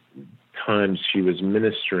the times she was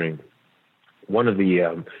ministering, one of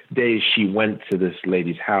the days she went to this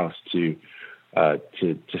lady's house to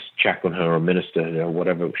just check on her or minister or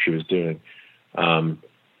whatever she was doing,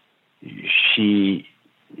 she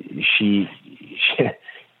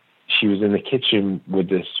was in the kitchen with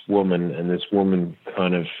this woman, and this woman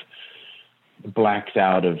kind of blacked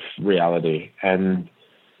out of reality, and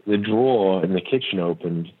the drawer in the kitchen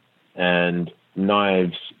opened, and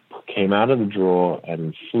knives came out of the drawer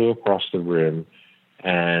and flew across the room.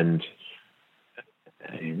 And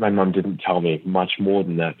my mom didn't tell me much more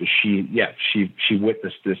than that, but she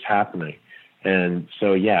witnessed this happening. And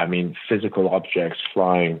so, I mean, physical objects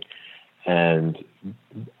flying and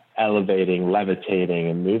elevating, levitating,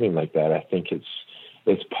 and moving like that. I think it's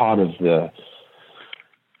part of the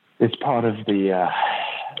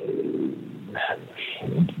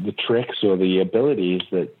tricks or the abilities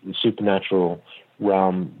that the supernatural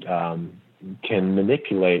realm can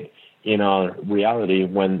manipulate in our reality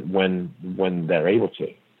when they're able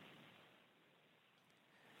to.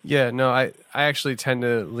 Yeah, no, I actually tend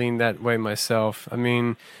to lean that way myself. I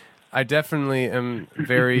mean, I definitely am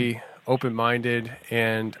very open-minded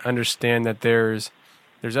and understand that there's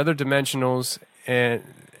other dimensionals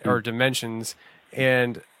or dimensions,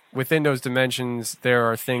 and within those dimensions there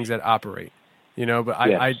are things that operate, you know. But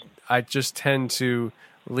yes. I just tend to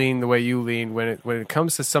lean the way you lean when it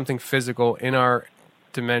comes to something physical in our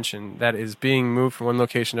dimension that is being moved from one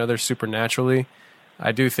location to another supernaturally.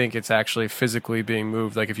 I do think it's actually physically being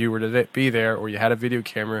moved. Like if you were to be there or you had a video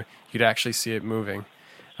camera, you'd actually see it moving.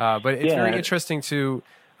 But it's very interesting to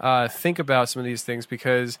think about some of these things,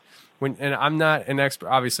 because and I'm not an expert.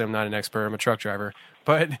 Obviously, I'm not an expert. I'm a truck driver.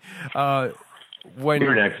 But when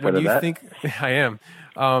You're an expert you of that. think I am,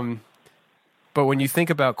 but when you think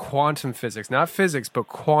about quantum physics, not physics, but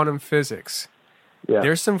quantum physics,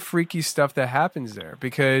 there's some freaky stuff that happens there,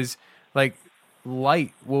 because like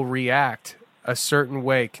light will react a certain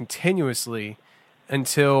way continuously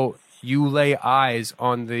until you lay eyes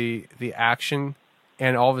on the action,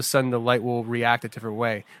 and all of a sudden the light will react a different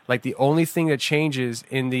way. Like the only thing that changes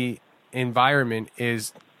in the environment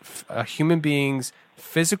is a human being's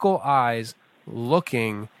physical eyes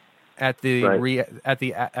looking at the at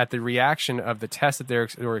the reaction of the test that they're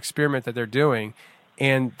or experiment that they're doing,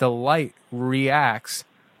 and the light reacts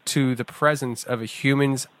to the presence of a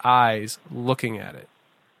human's eyes looking at it.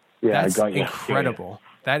 Yeah, That's I got you. incredible.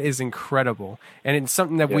 That is incredible. And it's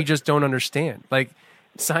something that we just don't understand. Like,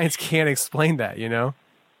 science can't explain that, you know?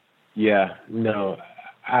 Yeah, no,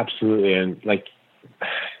 absolutely. And, like,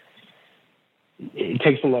 it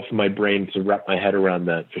takes a lot for my brain to wrap my head around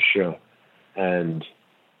that, for sure. And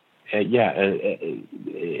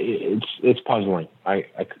it's puzzling.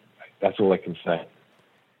 That's all I can say.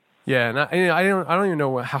 Yeah, and I don't even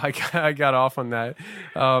know how I got off on that.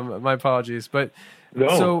 My apologies, but No.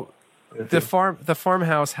 So the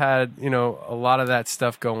farmhouse had, you know, a lot of that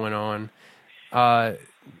stuff going on.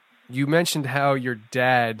 You mentioned how your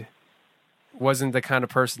dad wasn't the kind of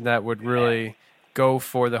person that would really go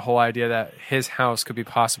for the whole idea that his house could be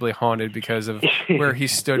possibly haunted because of where he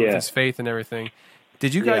stood with his faith and everything.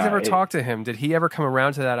 Did you guys ever talk to him? Did he ever come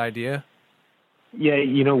around to that idea? Yeah,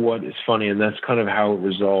 you know what? It's funny, and that's kind of how it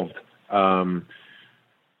resolved. Well,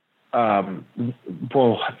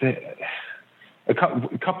 a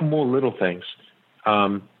couple more little things.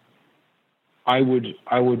 I would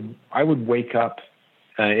wake up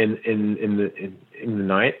in the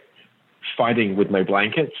night fighting with my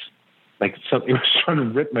blankets, like something was trying to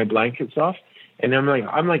rip my blankets off, and I'm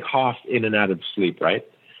like half in and out of sleep, right?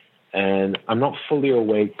 And I'm not fully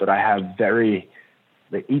awake, but I have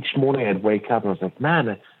each morning I'd wake up and I was like, man,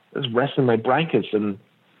 I was resting my blankets, and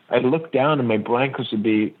I'd look down and my blankets would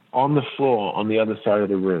be on the floor on the other side of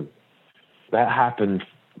the room. That happened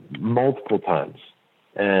multiple times,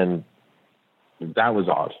 and that was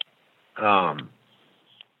odd.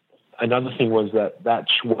 Another thing was that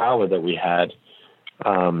chihuahua that we had,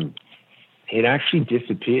 it actually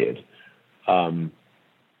disappeared.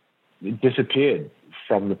 It disappeared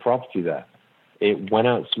from the property there. It went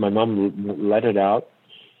out, so my mom let it out,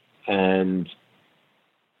 and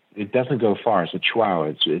it doesn't go far. It's a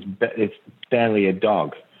chihuahua. It's barely a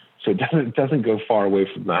dog, so it doesn't go far away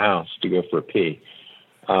from the house to go for a pee.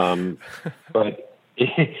 But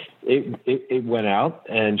it went out,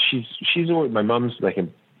 and she's always, my mom's like a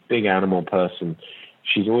big animal person.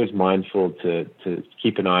 She's always mindful to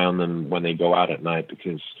keep an eye on them when they go out at night,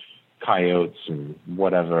 because coyotes and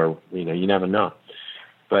whatever, you never know.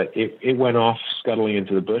 But it went off scuttling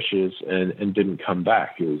into the bushes and didn't come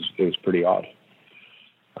back. It was pretty odd.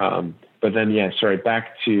 But then,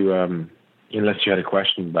 back to, unless you had a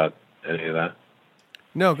question about any of that.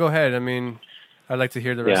 No, go ahead. I mean, I'd like to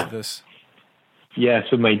hear the rest of this. Yeah,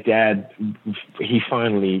 so my dad, he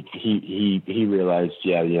finally, he realized,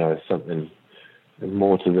 there's something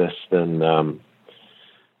more to this than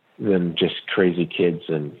just crazy kids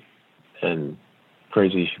and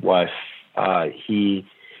crazy wife.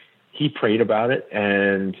 He prayed about it,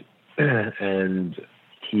 and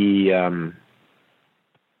he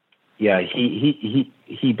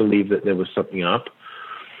believed that there was something up.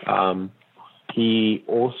 He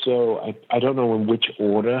also, I don't know in which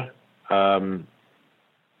order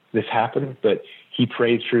this happened, but he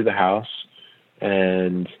prayed through the house,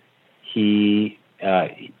 and he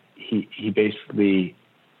basically,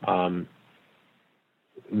 the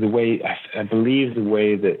way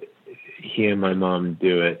that he and my mom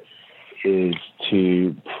do it is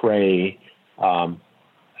to pray,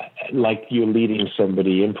 like you're leading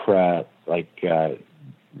somebody in prayer, like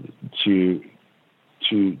to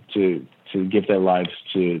give their lives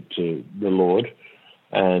to the Lord,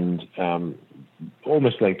 and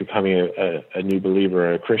almost like becoming a new believer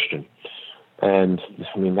or a Christian. And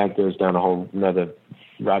I mean, that goes down a whole another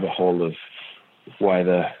rabbit hole of why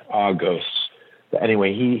there are ghosts. But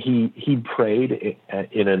anyway, he prayed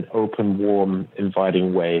in an open, warm,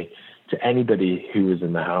 inviting way to anybody who was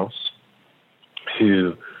in the house,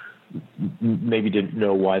 who maybe didn't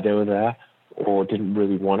know why they were there or didn't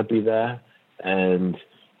really want to be there, and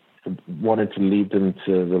wanted to lead them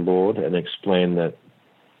to the Lord and explain that,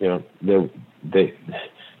 there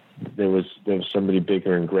was somebody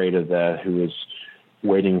bigger and greater there who was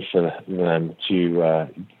waiting for them to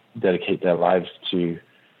dedicate their lives to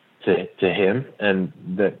him, and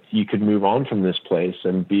that you could move on from this place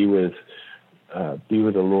and be with the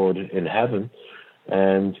Lord in heaven.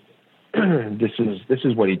 And this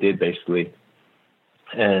is what he did basically.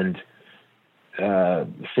 And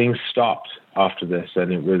things stopped after this,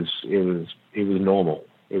 and it was normal.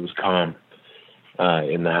 It was calm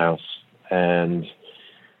in the house. And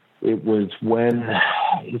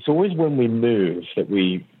it's always when we move that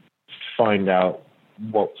we find out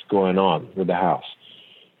what's going on with the house.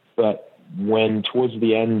 But when towards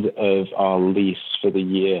the end of our lease for the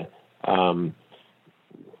year, I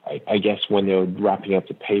guess when they were wrapping up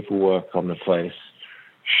the paperwork on the place,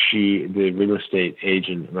 the real estate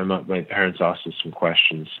agent, my parents asked us some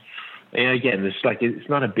questions. And again, it's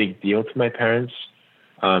not a big deal to my parents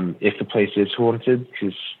if the place is haunted,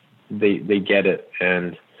 because they get it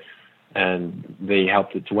and they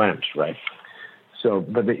helped it to end, right? So,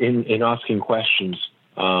 but in asking questions,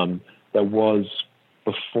 there was,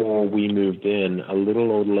 before we moved in, a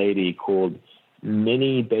little old lady called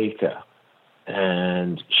Minnie Baker,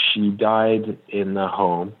 and she died in the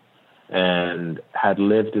home and had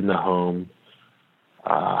lived in the home,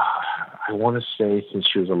 I want to say since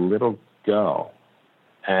she was a little girl.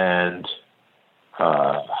 And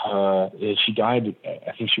she died,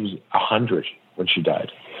 I think she was 100 when she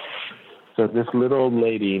died. So this little old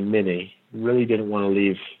lady, Minnie, really didn't want to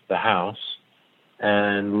leave the house,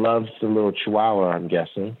 and loves the little Chihuahua. I'm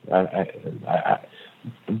guessing. I'm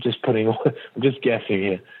just guessing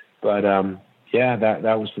here, but yeah,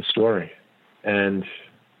 that was the story, and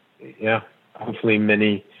yeah, hopefully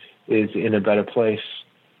Minnie is in a better place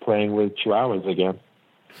playing with Chihuahuas again.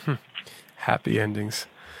 Happy endings.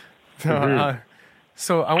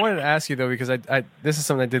 So I wanted to ask you though, because I this is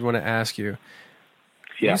something I did want to ask you.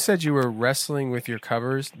 Yeah. You said you were wrestling with your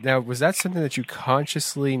covers. Now, was that something that you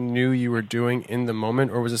consciously knew you were doing in the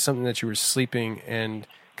moment, or was it something that you were sleeping and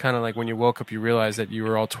kind of like when you woke up, you realized that you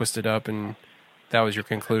were all twisted up and that was your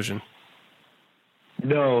conclusion?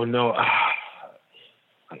 No.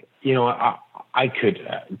 I could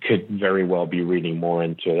very well be reading more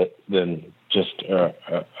into it than just a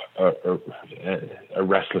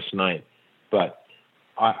restless night, but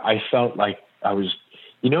I felt like I was.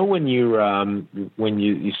 You know, when you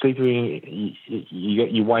sleeping, you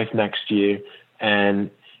got your wife next to you,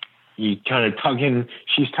 and you kind of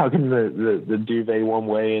she's tugging the duvet one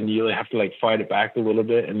way, and you have to like fight it back a little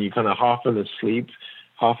bit, and you kind of half in the sleep,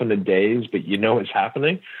 half in the daze, but you know it's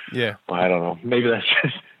happening. Yeah. I don't know. Maybe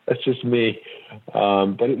that's just me.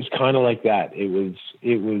 But it was kind of like that. It was,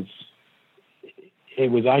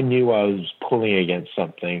 I knew I was pulling against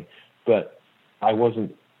something, but I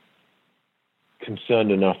wasn't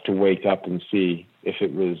concerned enough to wake up and see if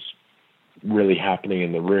it was really happening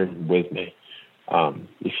in the room with me,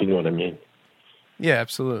 if you know what I mean. Yeah,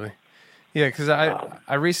 absolutely. Yeah, because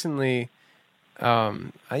I recently,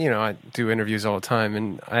 I do interviews all the time,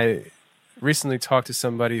 and I recently talked to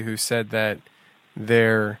somebody who said that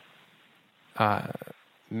their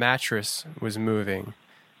mattress was moving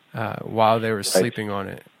while they were sleeping on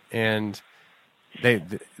it, and they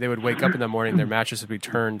would wake up in the morning, their mattress would be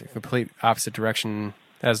turned the complete opposite direction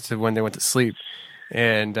as to when they went to sleep.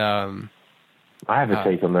 And I have a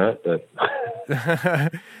take on that, but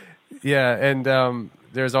yeah. And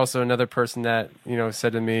there's also another person that,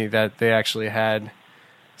 said to me that they actually had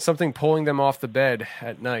something pulling them off the bed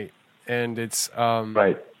at night. And it's,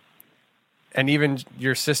 right. And even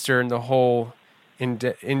your sister and the whole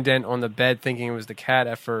indent on the bed, thinking it was the cat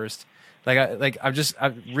at first. I'm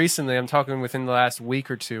talking within the last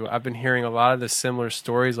week or two, I've been hearing a lot of the similar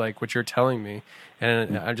stories like what you're telling me.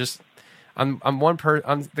 And I'm the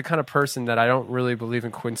kind of person that I don't really believe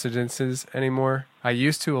in coincidences anymore. I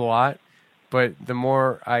used to a lot, but the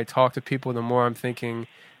more I talk to people, the more I'm thinking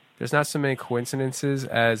there's not so many coincidences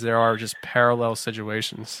as there are just parallel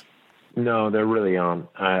situations. No, there really aren't.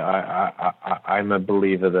 I'm a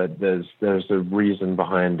believer that there's a reason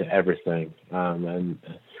behind everything. And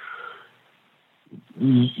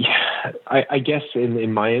I guess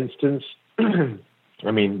in my instance,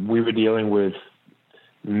 I mean, we were dealing with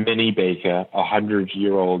Minnie Baker,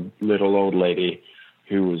 100-year-old little old lady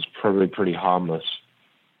who was probably pretty harmless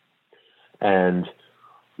and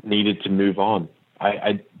needed to move on.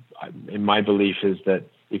 In my belief is that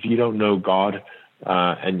if you don't know God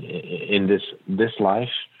and in this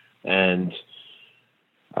life, and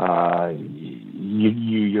you're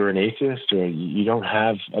an atheist or you don't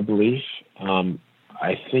have a belief,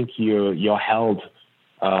 I think you're held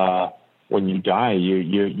when you die.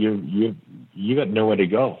 You got nowhere to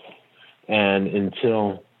go, and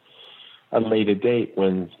until a later date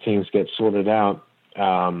when things get sorted out,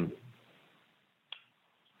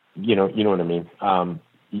 you know what I mean.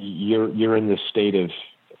 You're in this state of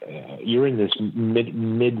you're in this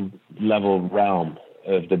mid-level realm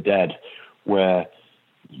of the dead where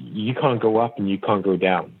you can't go up and you can't go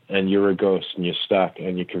down, and you're a ghost and you're stuck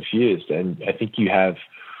and you're confused. And I think you have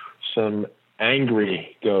some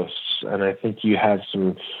angry ghosts, and I think you have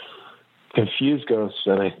some confused ghosts,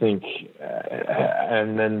 and I think,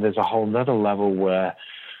 and then there's a whole nother level where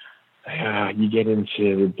you get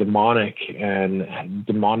into the demonic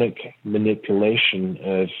manipulation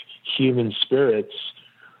of human spirits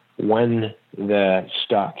when they're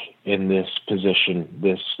stuck in this position,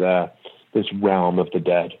 this realm of the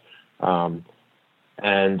dead, and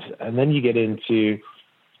then you get into,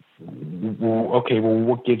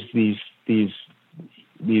 what gives these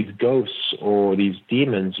ghosts or these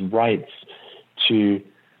demons rights to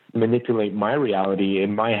manipulate my reality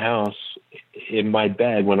in my house, in my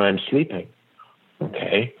bed when I'm sleeping?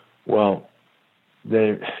 Okay, well,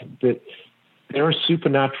 there are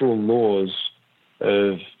supernatural laws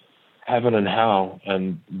of heaven and hell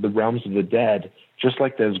and the realms of the dead, just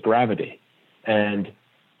like there's gravity. And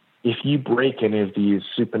if you break any of these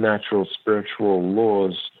supernatural spiritual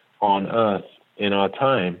laws on earth in our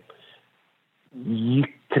time, you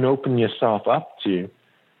can open yourself up to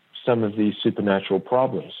some of these supernatural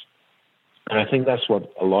problems. And I think that's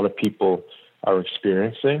what a lot of people are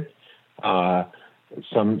experiencing.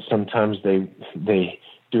 Sometimes they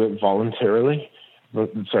do it voluntarily,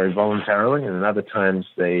 and other times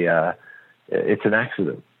it's an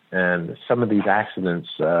accident. And some of these accidents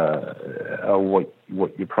are what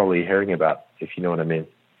you're probably hearing about, if you know what I mean.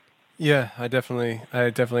 Yeah, I definitely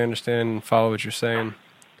understand and follow what you're saying.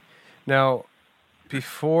 Now,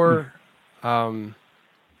 before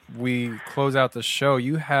we close out the show,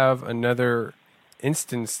 you have another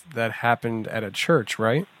instance that happened at a church,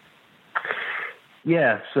 right?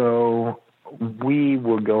 Yeah. So we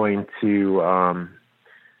were going to a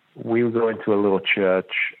little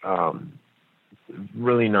church,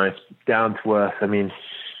 really nice, down to earth. I mean,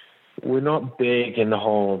 we're not big in the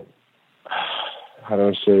whole. How do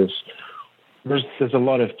I say this? There's a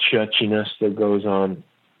lot of churchiness that goes on,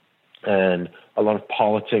 and a lot of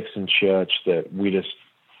politics in church that we just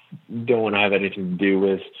don't want to have anything to do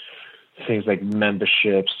with. Things like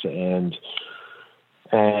memberships and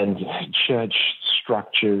church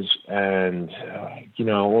structures and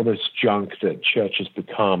all this junk that church has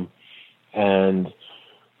become, and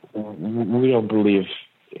we don't believe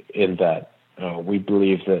in that. We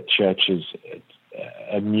believe that church is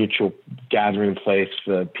a mutual gathering place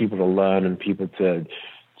for people to learn and people to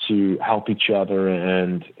help each other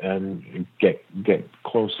and get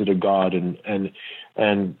closer to God and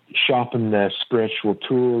sharpen their spiritual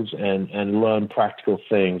tools and learn practical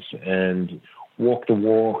things and walk the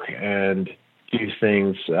walk and do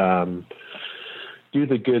things, do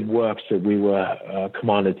the good works that we were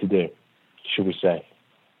commanded to do, should we say.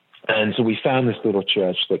 And so we found this little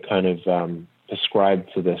church that kind of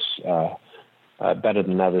ascribed to this better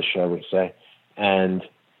than others, shall we say. And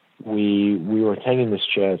we were attending this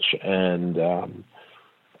church, and I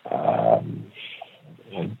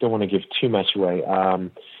don't want to give too much away.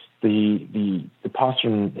 The pastor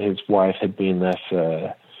and his wife had been there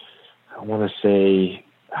for, I want to say,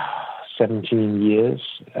 17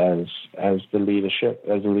 years as the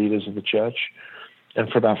leaders of the church, and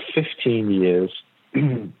for about 15 years,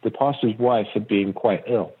 the pastor's wife had been quite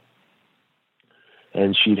ill,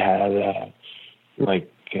 and she'd had it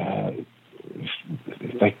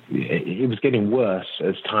was getting worse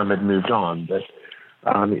as time had moved on, but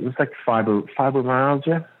it was like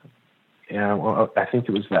fibromyalgia. Yeah, well, I think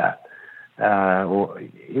it was that. Or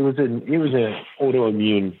it was an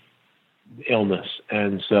autoimmune illness,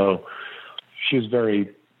 and so she was very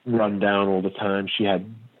run down all the time. She had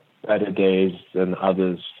better days than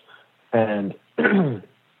others, and I'm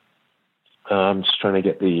just trying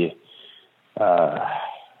to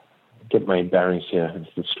get my bearings here.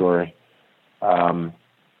 It's the story.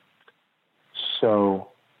 So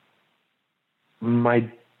my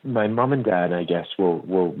mom and dad, I guess, were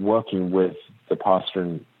working with the pastor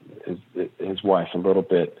and his wife a little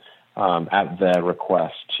bit at their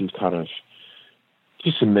request to kind of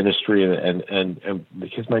do some ministry and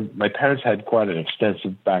because my parents had quite an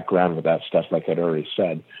extensive background with that stuff, like I'd already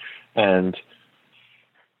said, and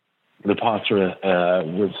the pastor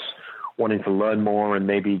was wanting to learn more and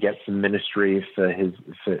maybe get some ministry for him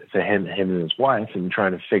and his wife, and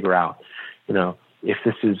trying to figure out, if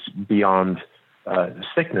this is beyond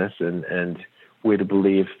sickness and we're to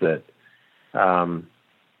believe that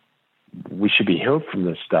we should be healed from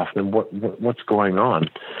this stuff, then what's going on?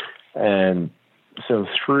 And so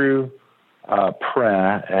through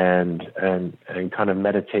prayer and kind of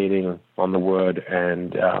meditating on the word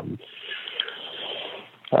and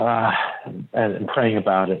praying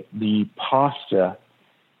about it, the pastor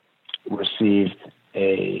received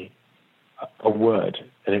a word,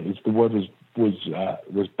 and the word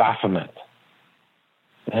was Baphomet,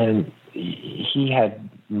 and he had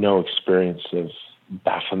no experience of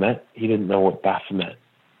Baphomet. He didn't know what Baphomet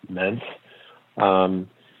meant.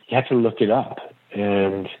 He had to look it up,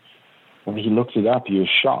 and when he looked it up, he was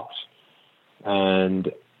shocked,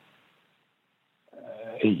 and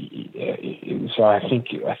so I think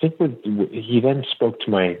he then spoke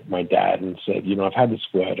to my dad and said, I've had this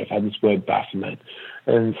word Baphomet,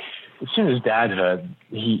 and as soon as Dad heard,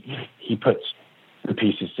 he puts the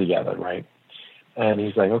pieces together, right? And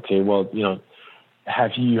he's like, okay, well,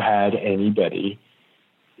 have you had anybody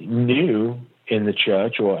new in the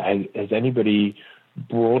church, or has anybody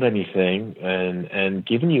brought anything and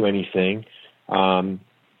given you anything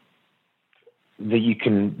that you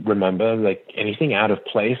can remember, like anything out of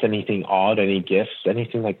place, anything odd, any gifts,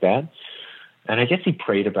 anything like that? And I guess he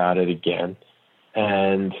prayed about it again,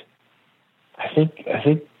 and I think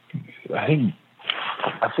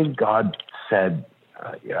God said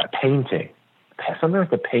a painting, something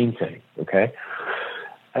like a painting, okay?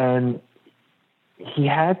 And he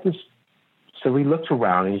had this, so he looked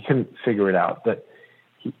around and he couldn't figure it out, but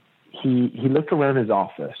he looked around his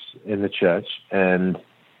office in the church, and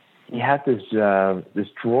he had this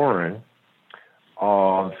drawing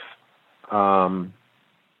of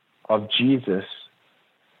Jesus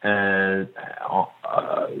and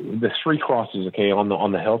the three crosses, okay,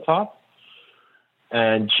 on the hilltop,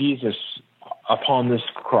 and Jesus upon this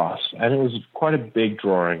cross, and it was quite a big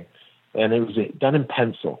drawing, and it was done in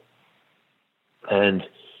pencil, and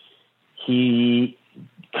he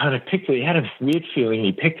kind of picked it. He had a weird feeling.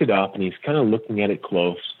 He picked it up, and he's kind of looking at it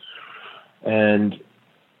close, and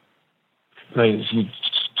like he's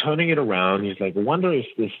turning it around. He's like, I wonder if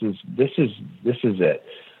this is it,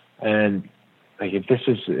 and like if this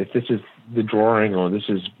is the drawing, or this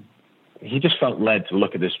is. He just felt led to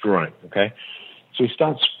look at this drawing. Okay, so he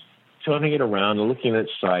starts turning it around and looking at it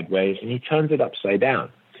sideways, and he turns it upside down.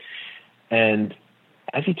 And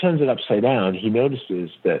as he turns it upside down, he notices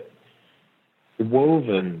that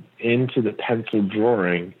woven into the pencil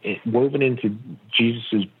drawing, woven into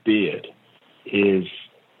Jesus's beard, is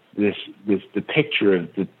this the picture of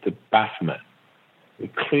the Baphomet,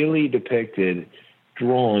 clearly depicted,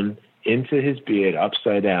 drawn into his beard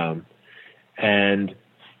upside down, and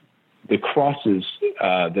the crosses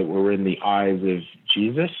that were in the eyes of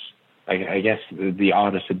Jesus. I guess the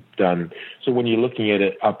artist had done. So when you're looking at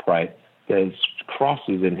it upright, there's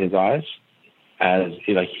crosses in his eyes, as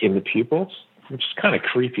like in the pupils, which is kind of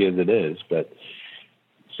creepy as it is. But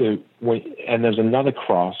so and there's another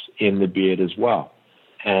cross in the beard as well,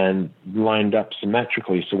 and lined up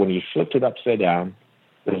symmetrically. So when you flipped it upside down,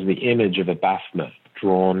 there's the image of a Baphomet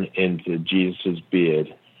drawn into Jesus'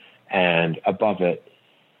 beard, and above it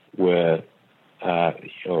were,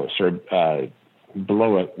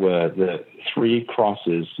 below it were the three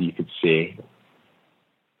crosses you could see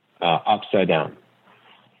upside down,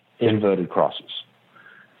 inverted crosses.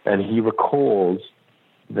 And he recalls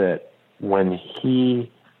that when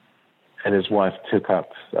he and his wife took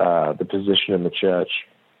up the position in the church,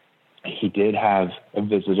 he did have a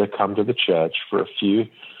visitor come to the church for a few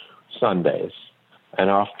Sundays. And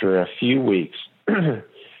after a few weeks,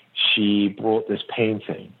 she brought this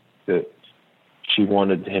painting that she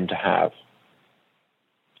wanted him to have.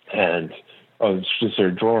 And it's just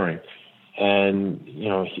her drawing. And,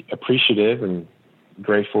 appreciative and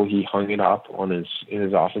grateful, he hung it up in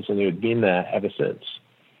his office, and it had been there ever since.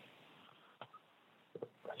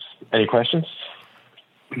 Any questions?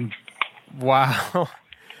 Wow.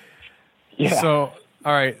 Yeah. So,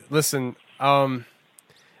 all right, listen,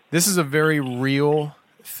 this is a very real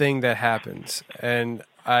thing that happens, and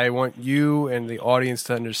I want you and the audience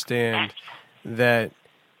to understand that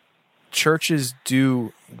churches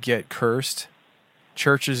do get cursed.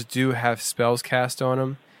 Churches do have spells cast on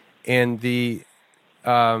them, and the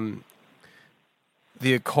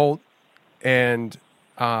occult and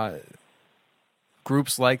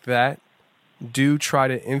groups like that do try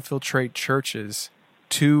to infiltrate churches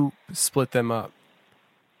to split them up.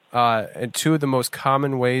 And two of the most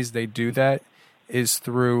common ways they do that is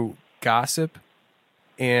through gossip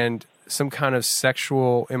and some kind of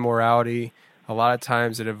sexual immorality. A lot of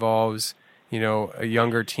times it involves, a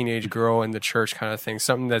younger teenage girl in the church kind of thing,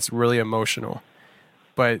 something that's really emotional.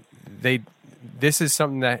 But this is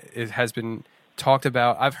something that has been talked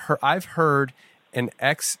about. I've heard an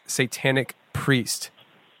ex-satanic priest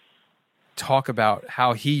talk about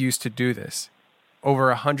how he used to do this. Over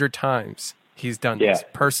 100 times he's done this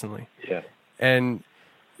personally. Yeah. And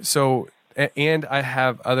so, and I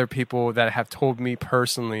have other people that have told me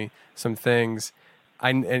personally some things.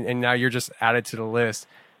 And now you're just added to the list.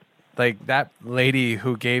 Like that lady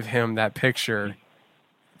who gave him that picture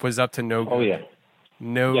was up to no good. Oh yeah.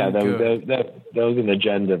 No good. There was an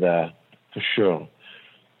agenda there for sure.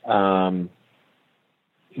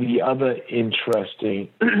 The other interesting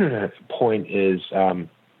point is that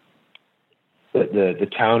the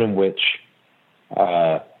town in which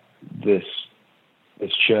this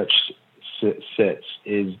church sits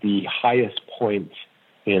is the highest point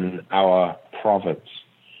in our province,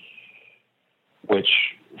 which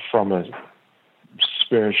from a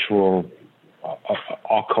spiritual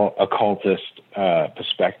occultist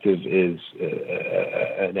perspective is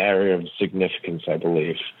an area of significance, I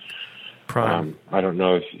believe. Prime. I don't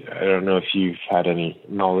know if you've had any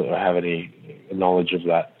knowledge or have any knowledge of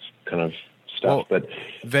that kind of stuff, but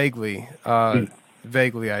vaguely I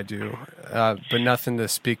do, but nothing to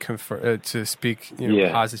speak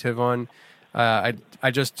positive on. I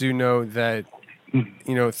just do know that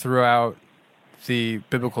throughout the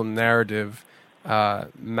biblical narrative,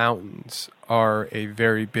 mountains are a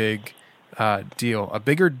very big deal, a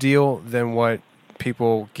bigger deal than what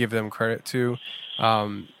people give them credit to.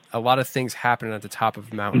 A lot of things happen at the top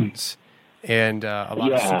of mountains. and a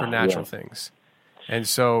lot of supernatural things. And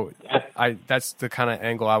so that's the kind of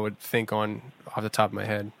angle I would think on off the top of my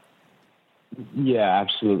head. Yeah,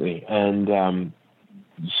 absolutely. And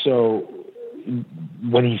so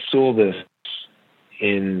when he saw this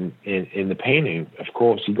in the painting, of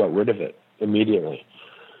course, he got rid of it immediately.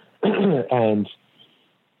 And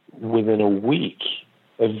within a week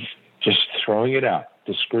of just throwing it out,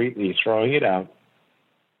 discreetly throwing it out,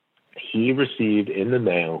 he received in the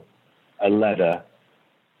mail a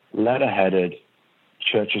letter-headed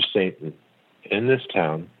Church of Satan in this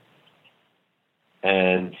town.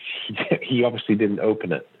 And he obviously didn't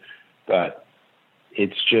open it, but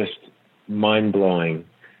it's just mind-blowing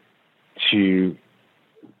to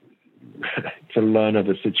learn of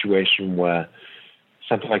a situation where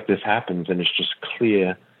something like this happens, and it's just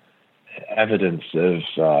clear evidence of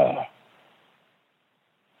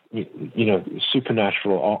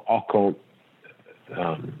supernatural, occult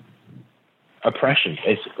oppression,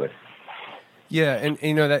 basically. Yeah, and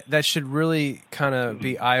that should really kind of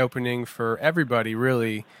be eye-opening for everybody,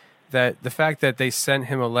 really, that the fact that they sent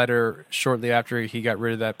him a letter shortly after he got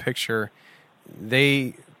rid of that picture,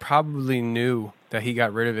 they probably knew that he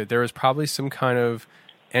got rid of it. There was probably some kind of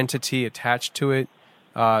entity attached to it,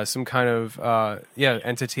 entity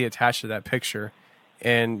attached to that picture,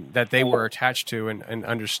 and that they were attached to and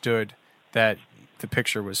understood that the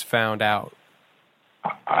picture was found out.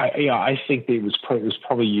 I think it was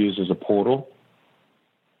probably used as a portal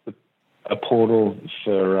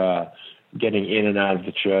for getting in and out of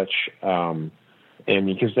the church, and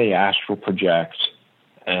because they astral project,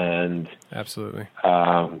 and absolutely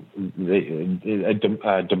a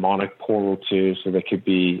demonic portal too, so there could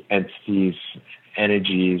be entities,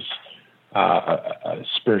 energies,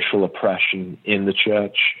 spiritual oppression in the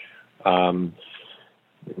church.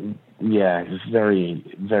 It's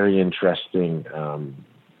very, very interesting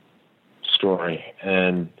story,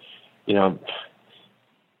 and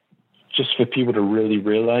just for people to really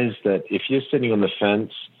realize that if you're sitting on the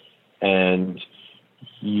fence and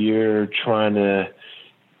you're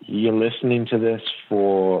listening to this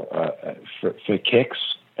for kicks,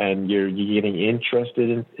 and you're getting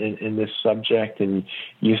interested in this subject, and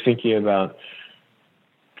you're thinking about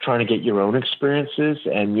trying to get your own experiences,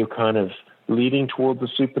 and you're kind of leading toward the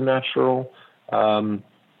supernatural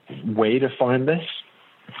way to find this,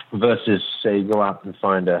 versus say go out and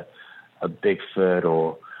find a Bigfoot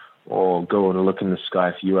or go and look in the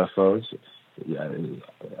sky for UFOs.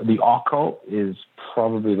 The occult is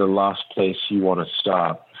probably the last place you want to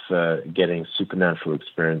start for getting supernatural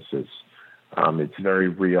experiences. It's very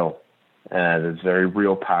real, and it's very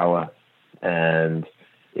real power, and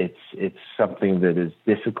it's something that is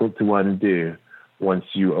difficult to undo once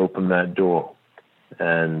you open that door.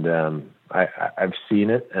 And I've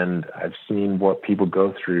seen it, and I've seen what people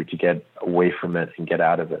go through to get away from it and get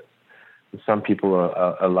out of it. Some people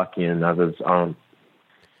are lucky and others aren't.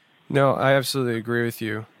 No, I absolutely agree with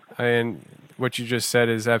you. And what you just said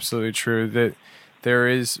is absolutely true, that there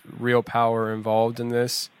is real power involved in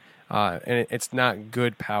this, and it's not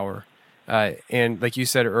good power. And like you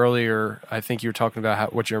said earlier, I think you were talking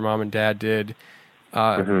about what your mom and dad did.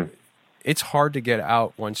 It's hard to get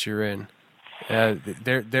out once you're in.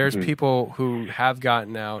 There's people who have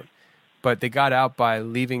gotten out, but they got out by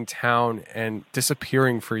leaving town and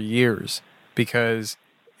disappearing for years, because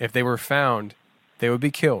if they were found, they would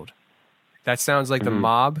be killed. That sounds like the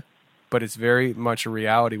mob, but it's very much a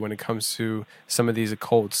reality when it comes to some of these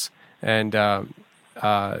occults and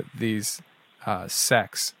these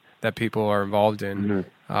sects that people are involved in.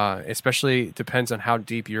 Especially depends on how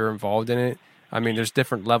deep you're involved in it. I mean, there's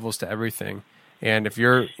different levels to everything. And if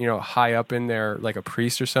you're, high up in there, like a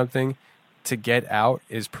priest or something, to get out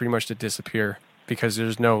is pretty much to disappear, because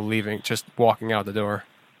there's no leaving, just walking out the door.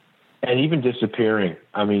 And even disappearing,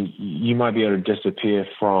 I mean, you might be able to disappear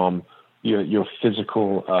from your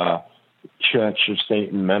physical Church of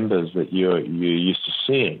Satan members that you're used to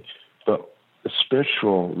seeing, but the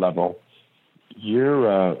spiritual level,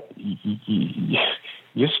 you're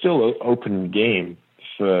still open game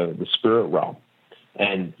for the spirit realm,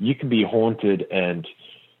 and you can be haunted and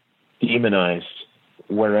demonized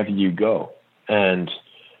wherever you go. And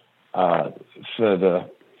in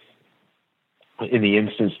the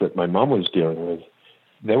instance that my mom was dealing with,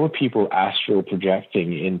 there were people astral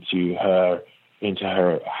projecting into her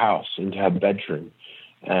house, into her bedroom,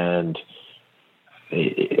 and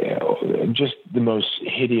just the most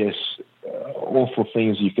hideous, awful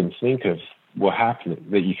things you can think of were happening,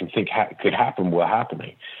 that you can think could happen, were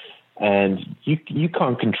happening. And you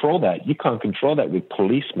can't control that. You can't control that with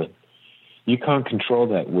policemen. You can't control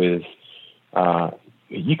that with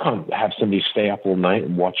you can't have somebody stay up all night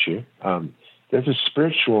and watch you. There's a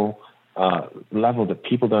spiritual level that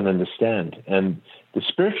people don't understand, and the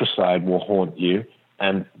spiritual side will haunt you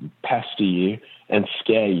and pester you and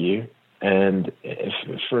scare you, and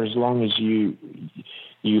for as long as you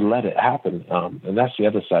let it happen. And that's the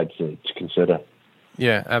other side to consider.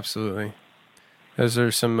 Yeah, absolutely. Those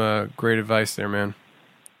are some great advice there, man.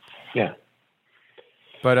 Yeah.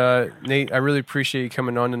 But Nate, I really appreciate you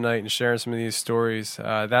coming on tonight and sharing some of these stories.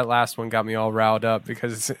 That last one got me all riled up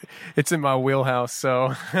because it's in my wheelhouse.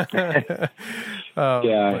 So, Yeah.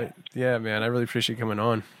 But yeah, man, I really appreciate you coming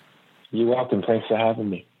on. You're welcome. Thanks for having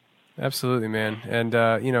me. Absolutely, man. And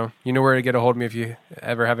you know where to get a hold of me if you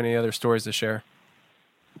ever have any other stories to share.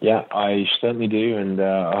 Yeah, I certainly do, and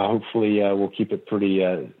hopefully we'll keep it pretty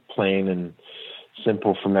plain and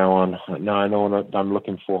simple from now on. Now I know what I'm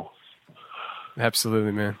looking for.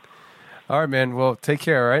 Absolutely, man. All right, man. Well, take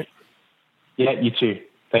care, all right? Yeah, you too.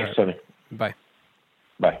 Thanks, Tony. Bye.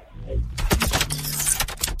 Bye.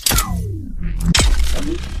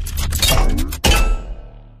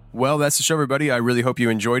 Well, that's the show, everybody. I really hope you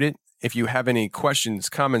enjoyed it. If you have any questions,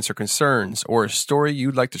 comments, or concerns, or a story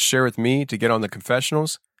you'd like to share with me to get on the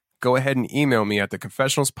confessionals, go ahead and email me at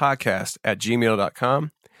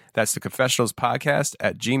theconfessionalspodcast@gmail.com. That's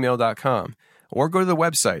theconfessionalspodcast@gmail.com. Or go to the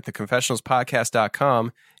website,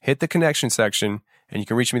 theconfessionalspodcast.com, hit the connection section, and you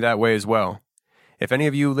can reach me that way as well. If any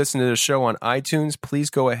of you listen to the show on iTunes, please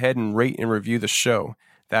go ahead and rate and review the show.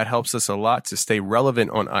 That helps us a lot to stay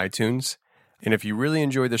relevant on iTunes. And if you really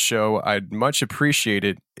enjoy the show, I'd much appreciate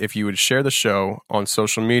it if you would share the show on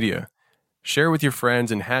social media. Share with your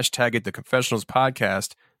friends and hashtag it The Confessionals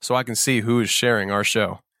Podcast so I can see who is sharing our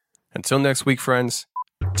show. Until next week, friends,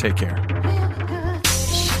 take care.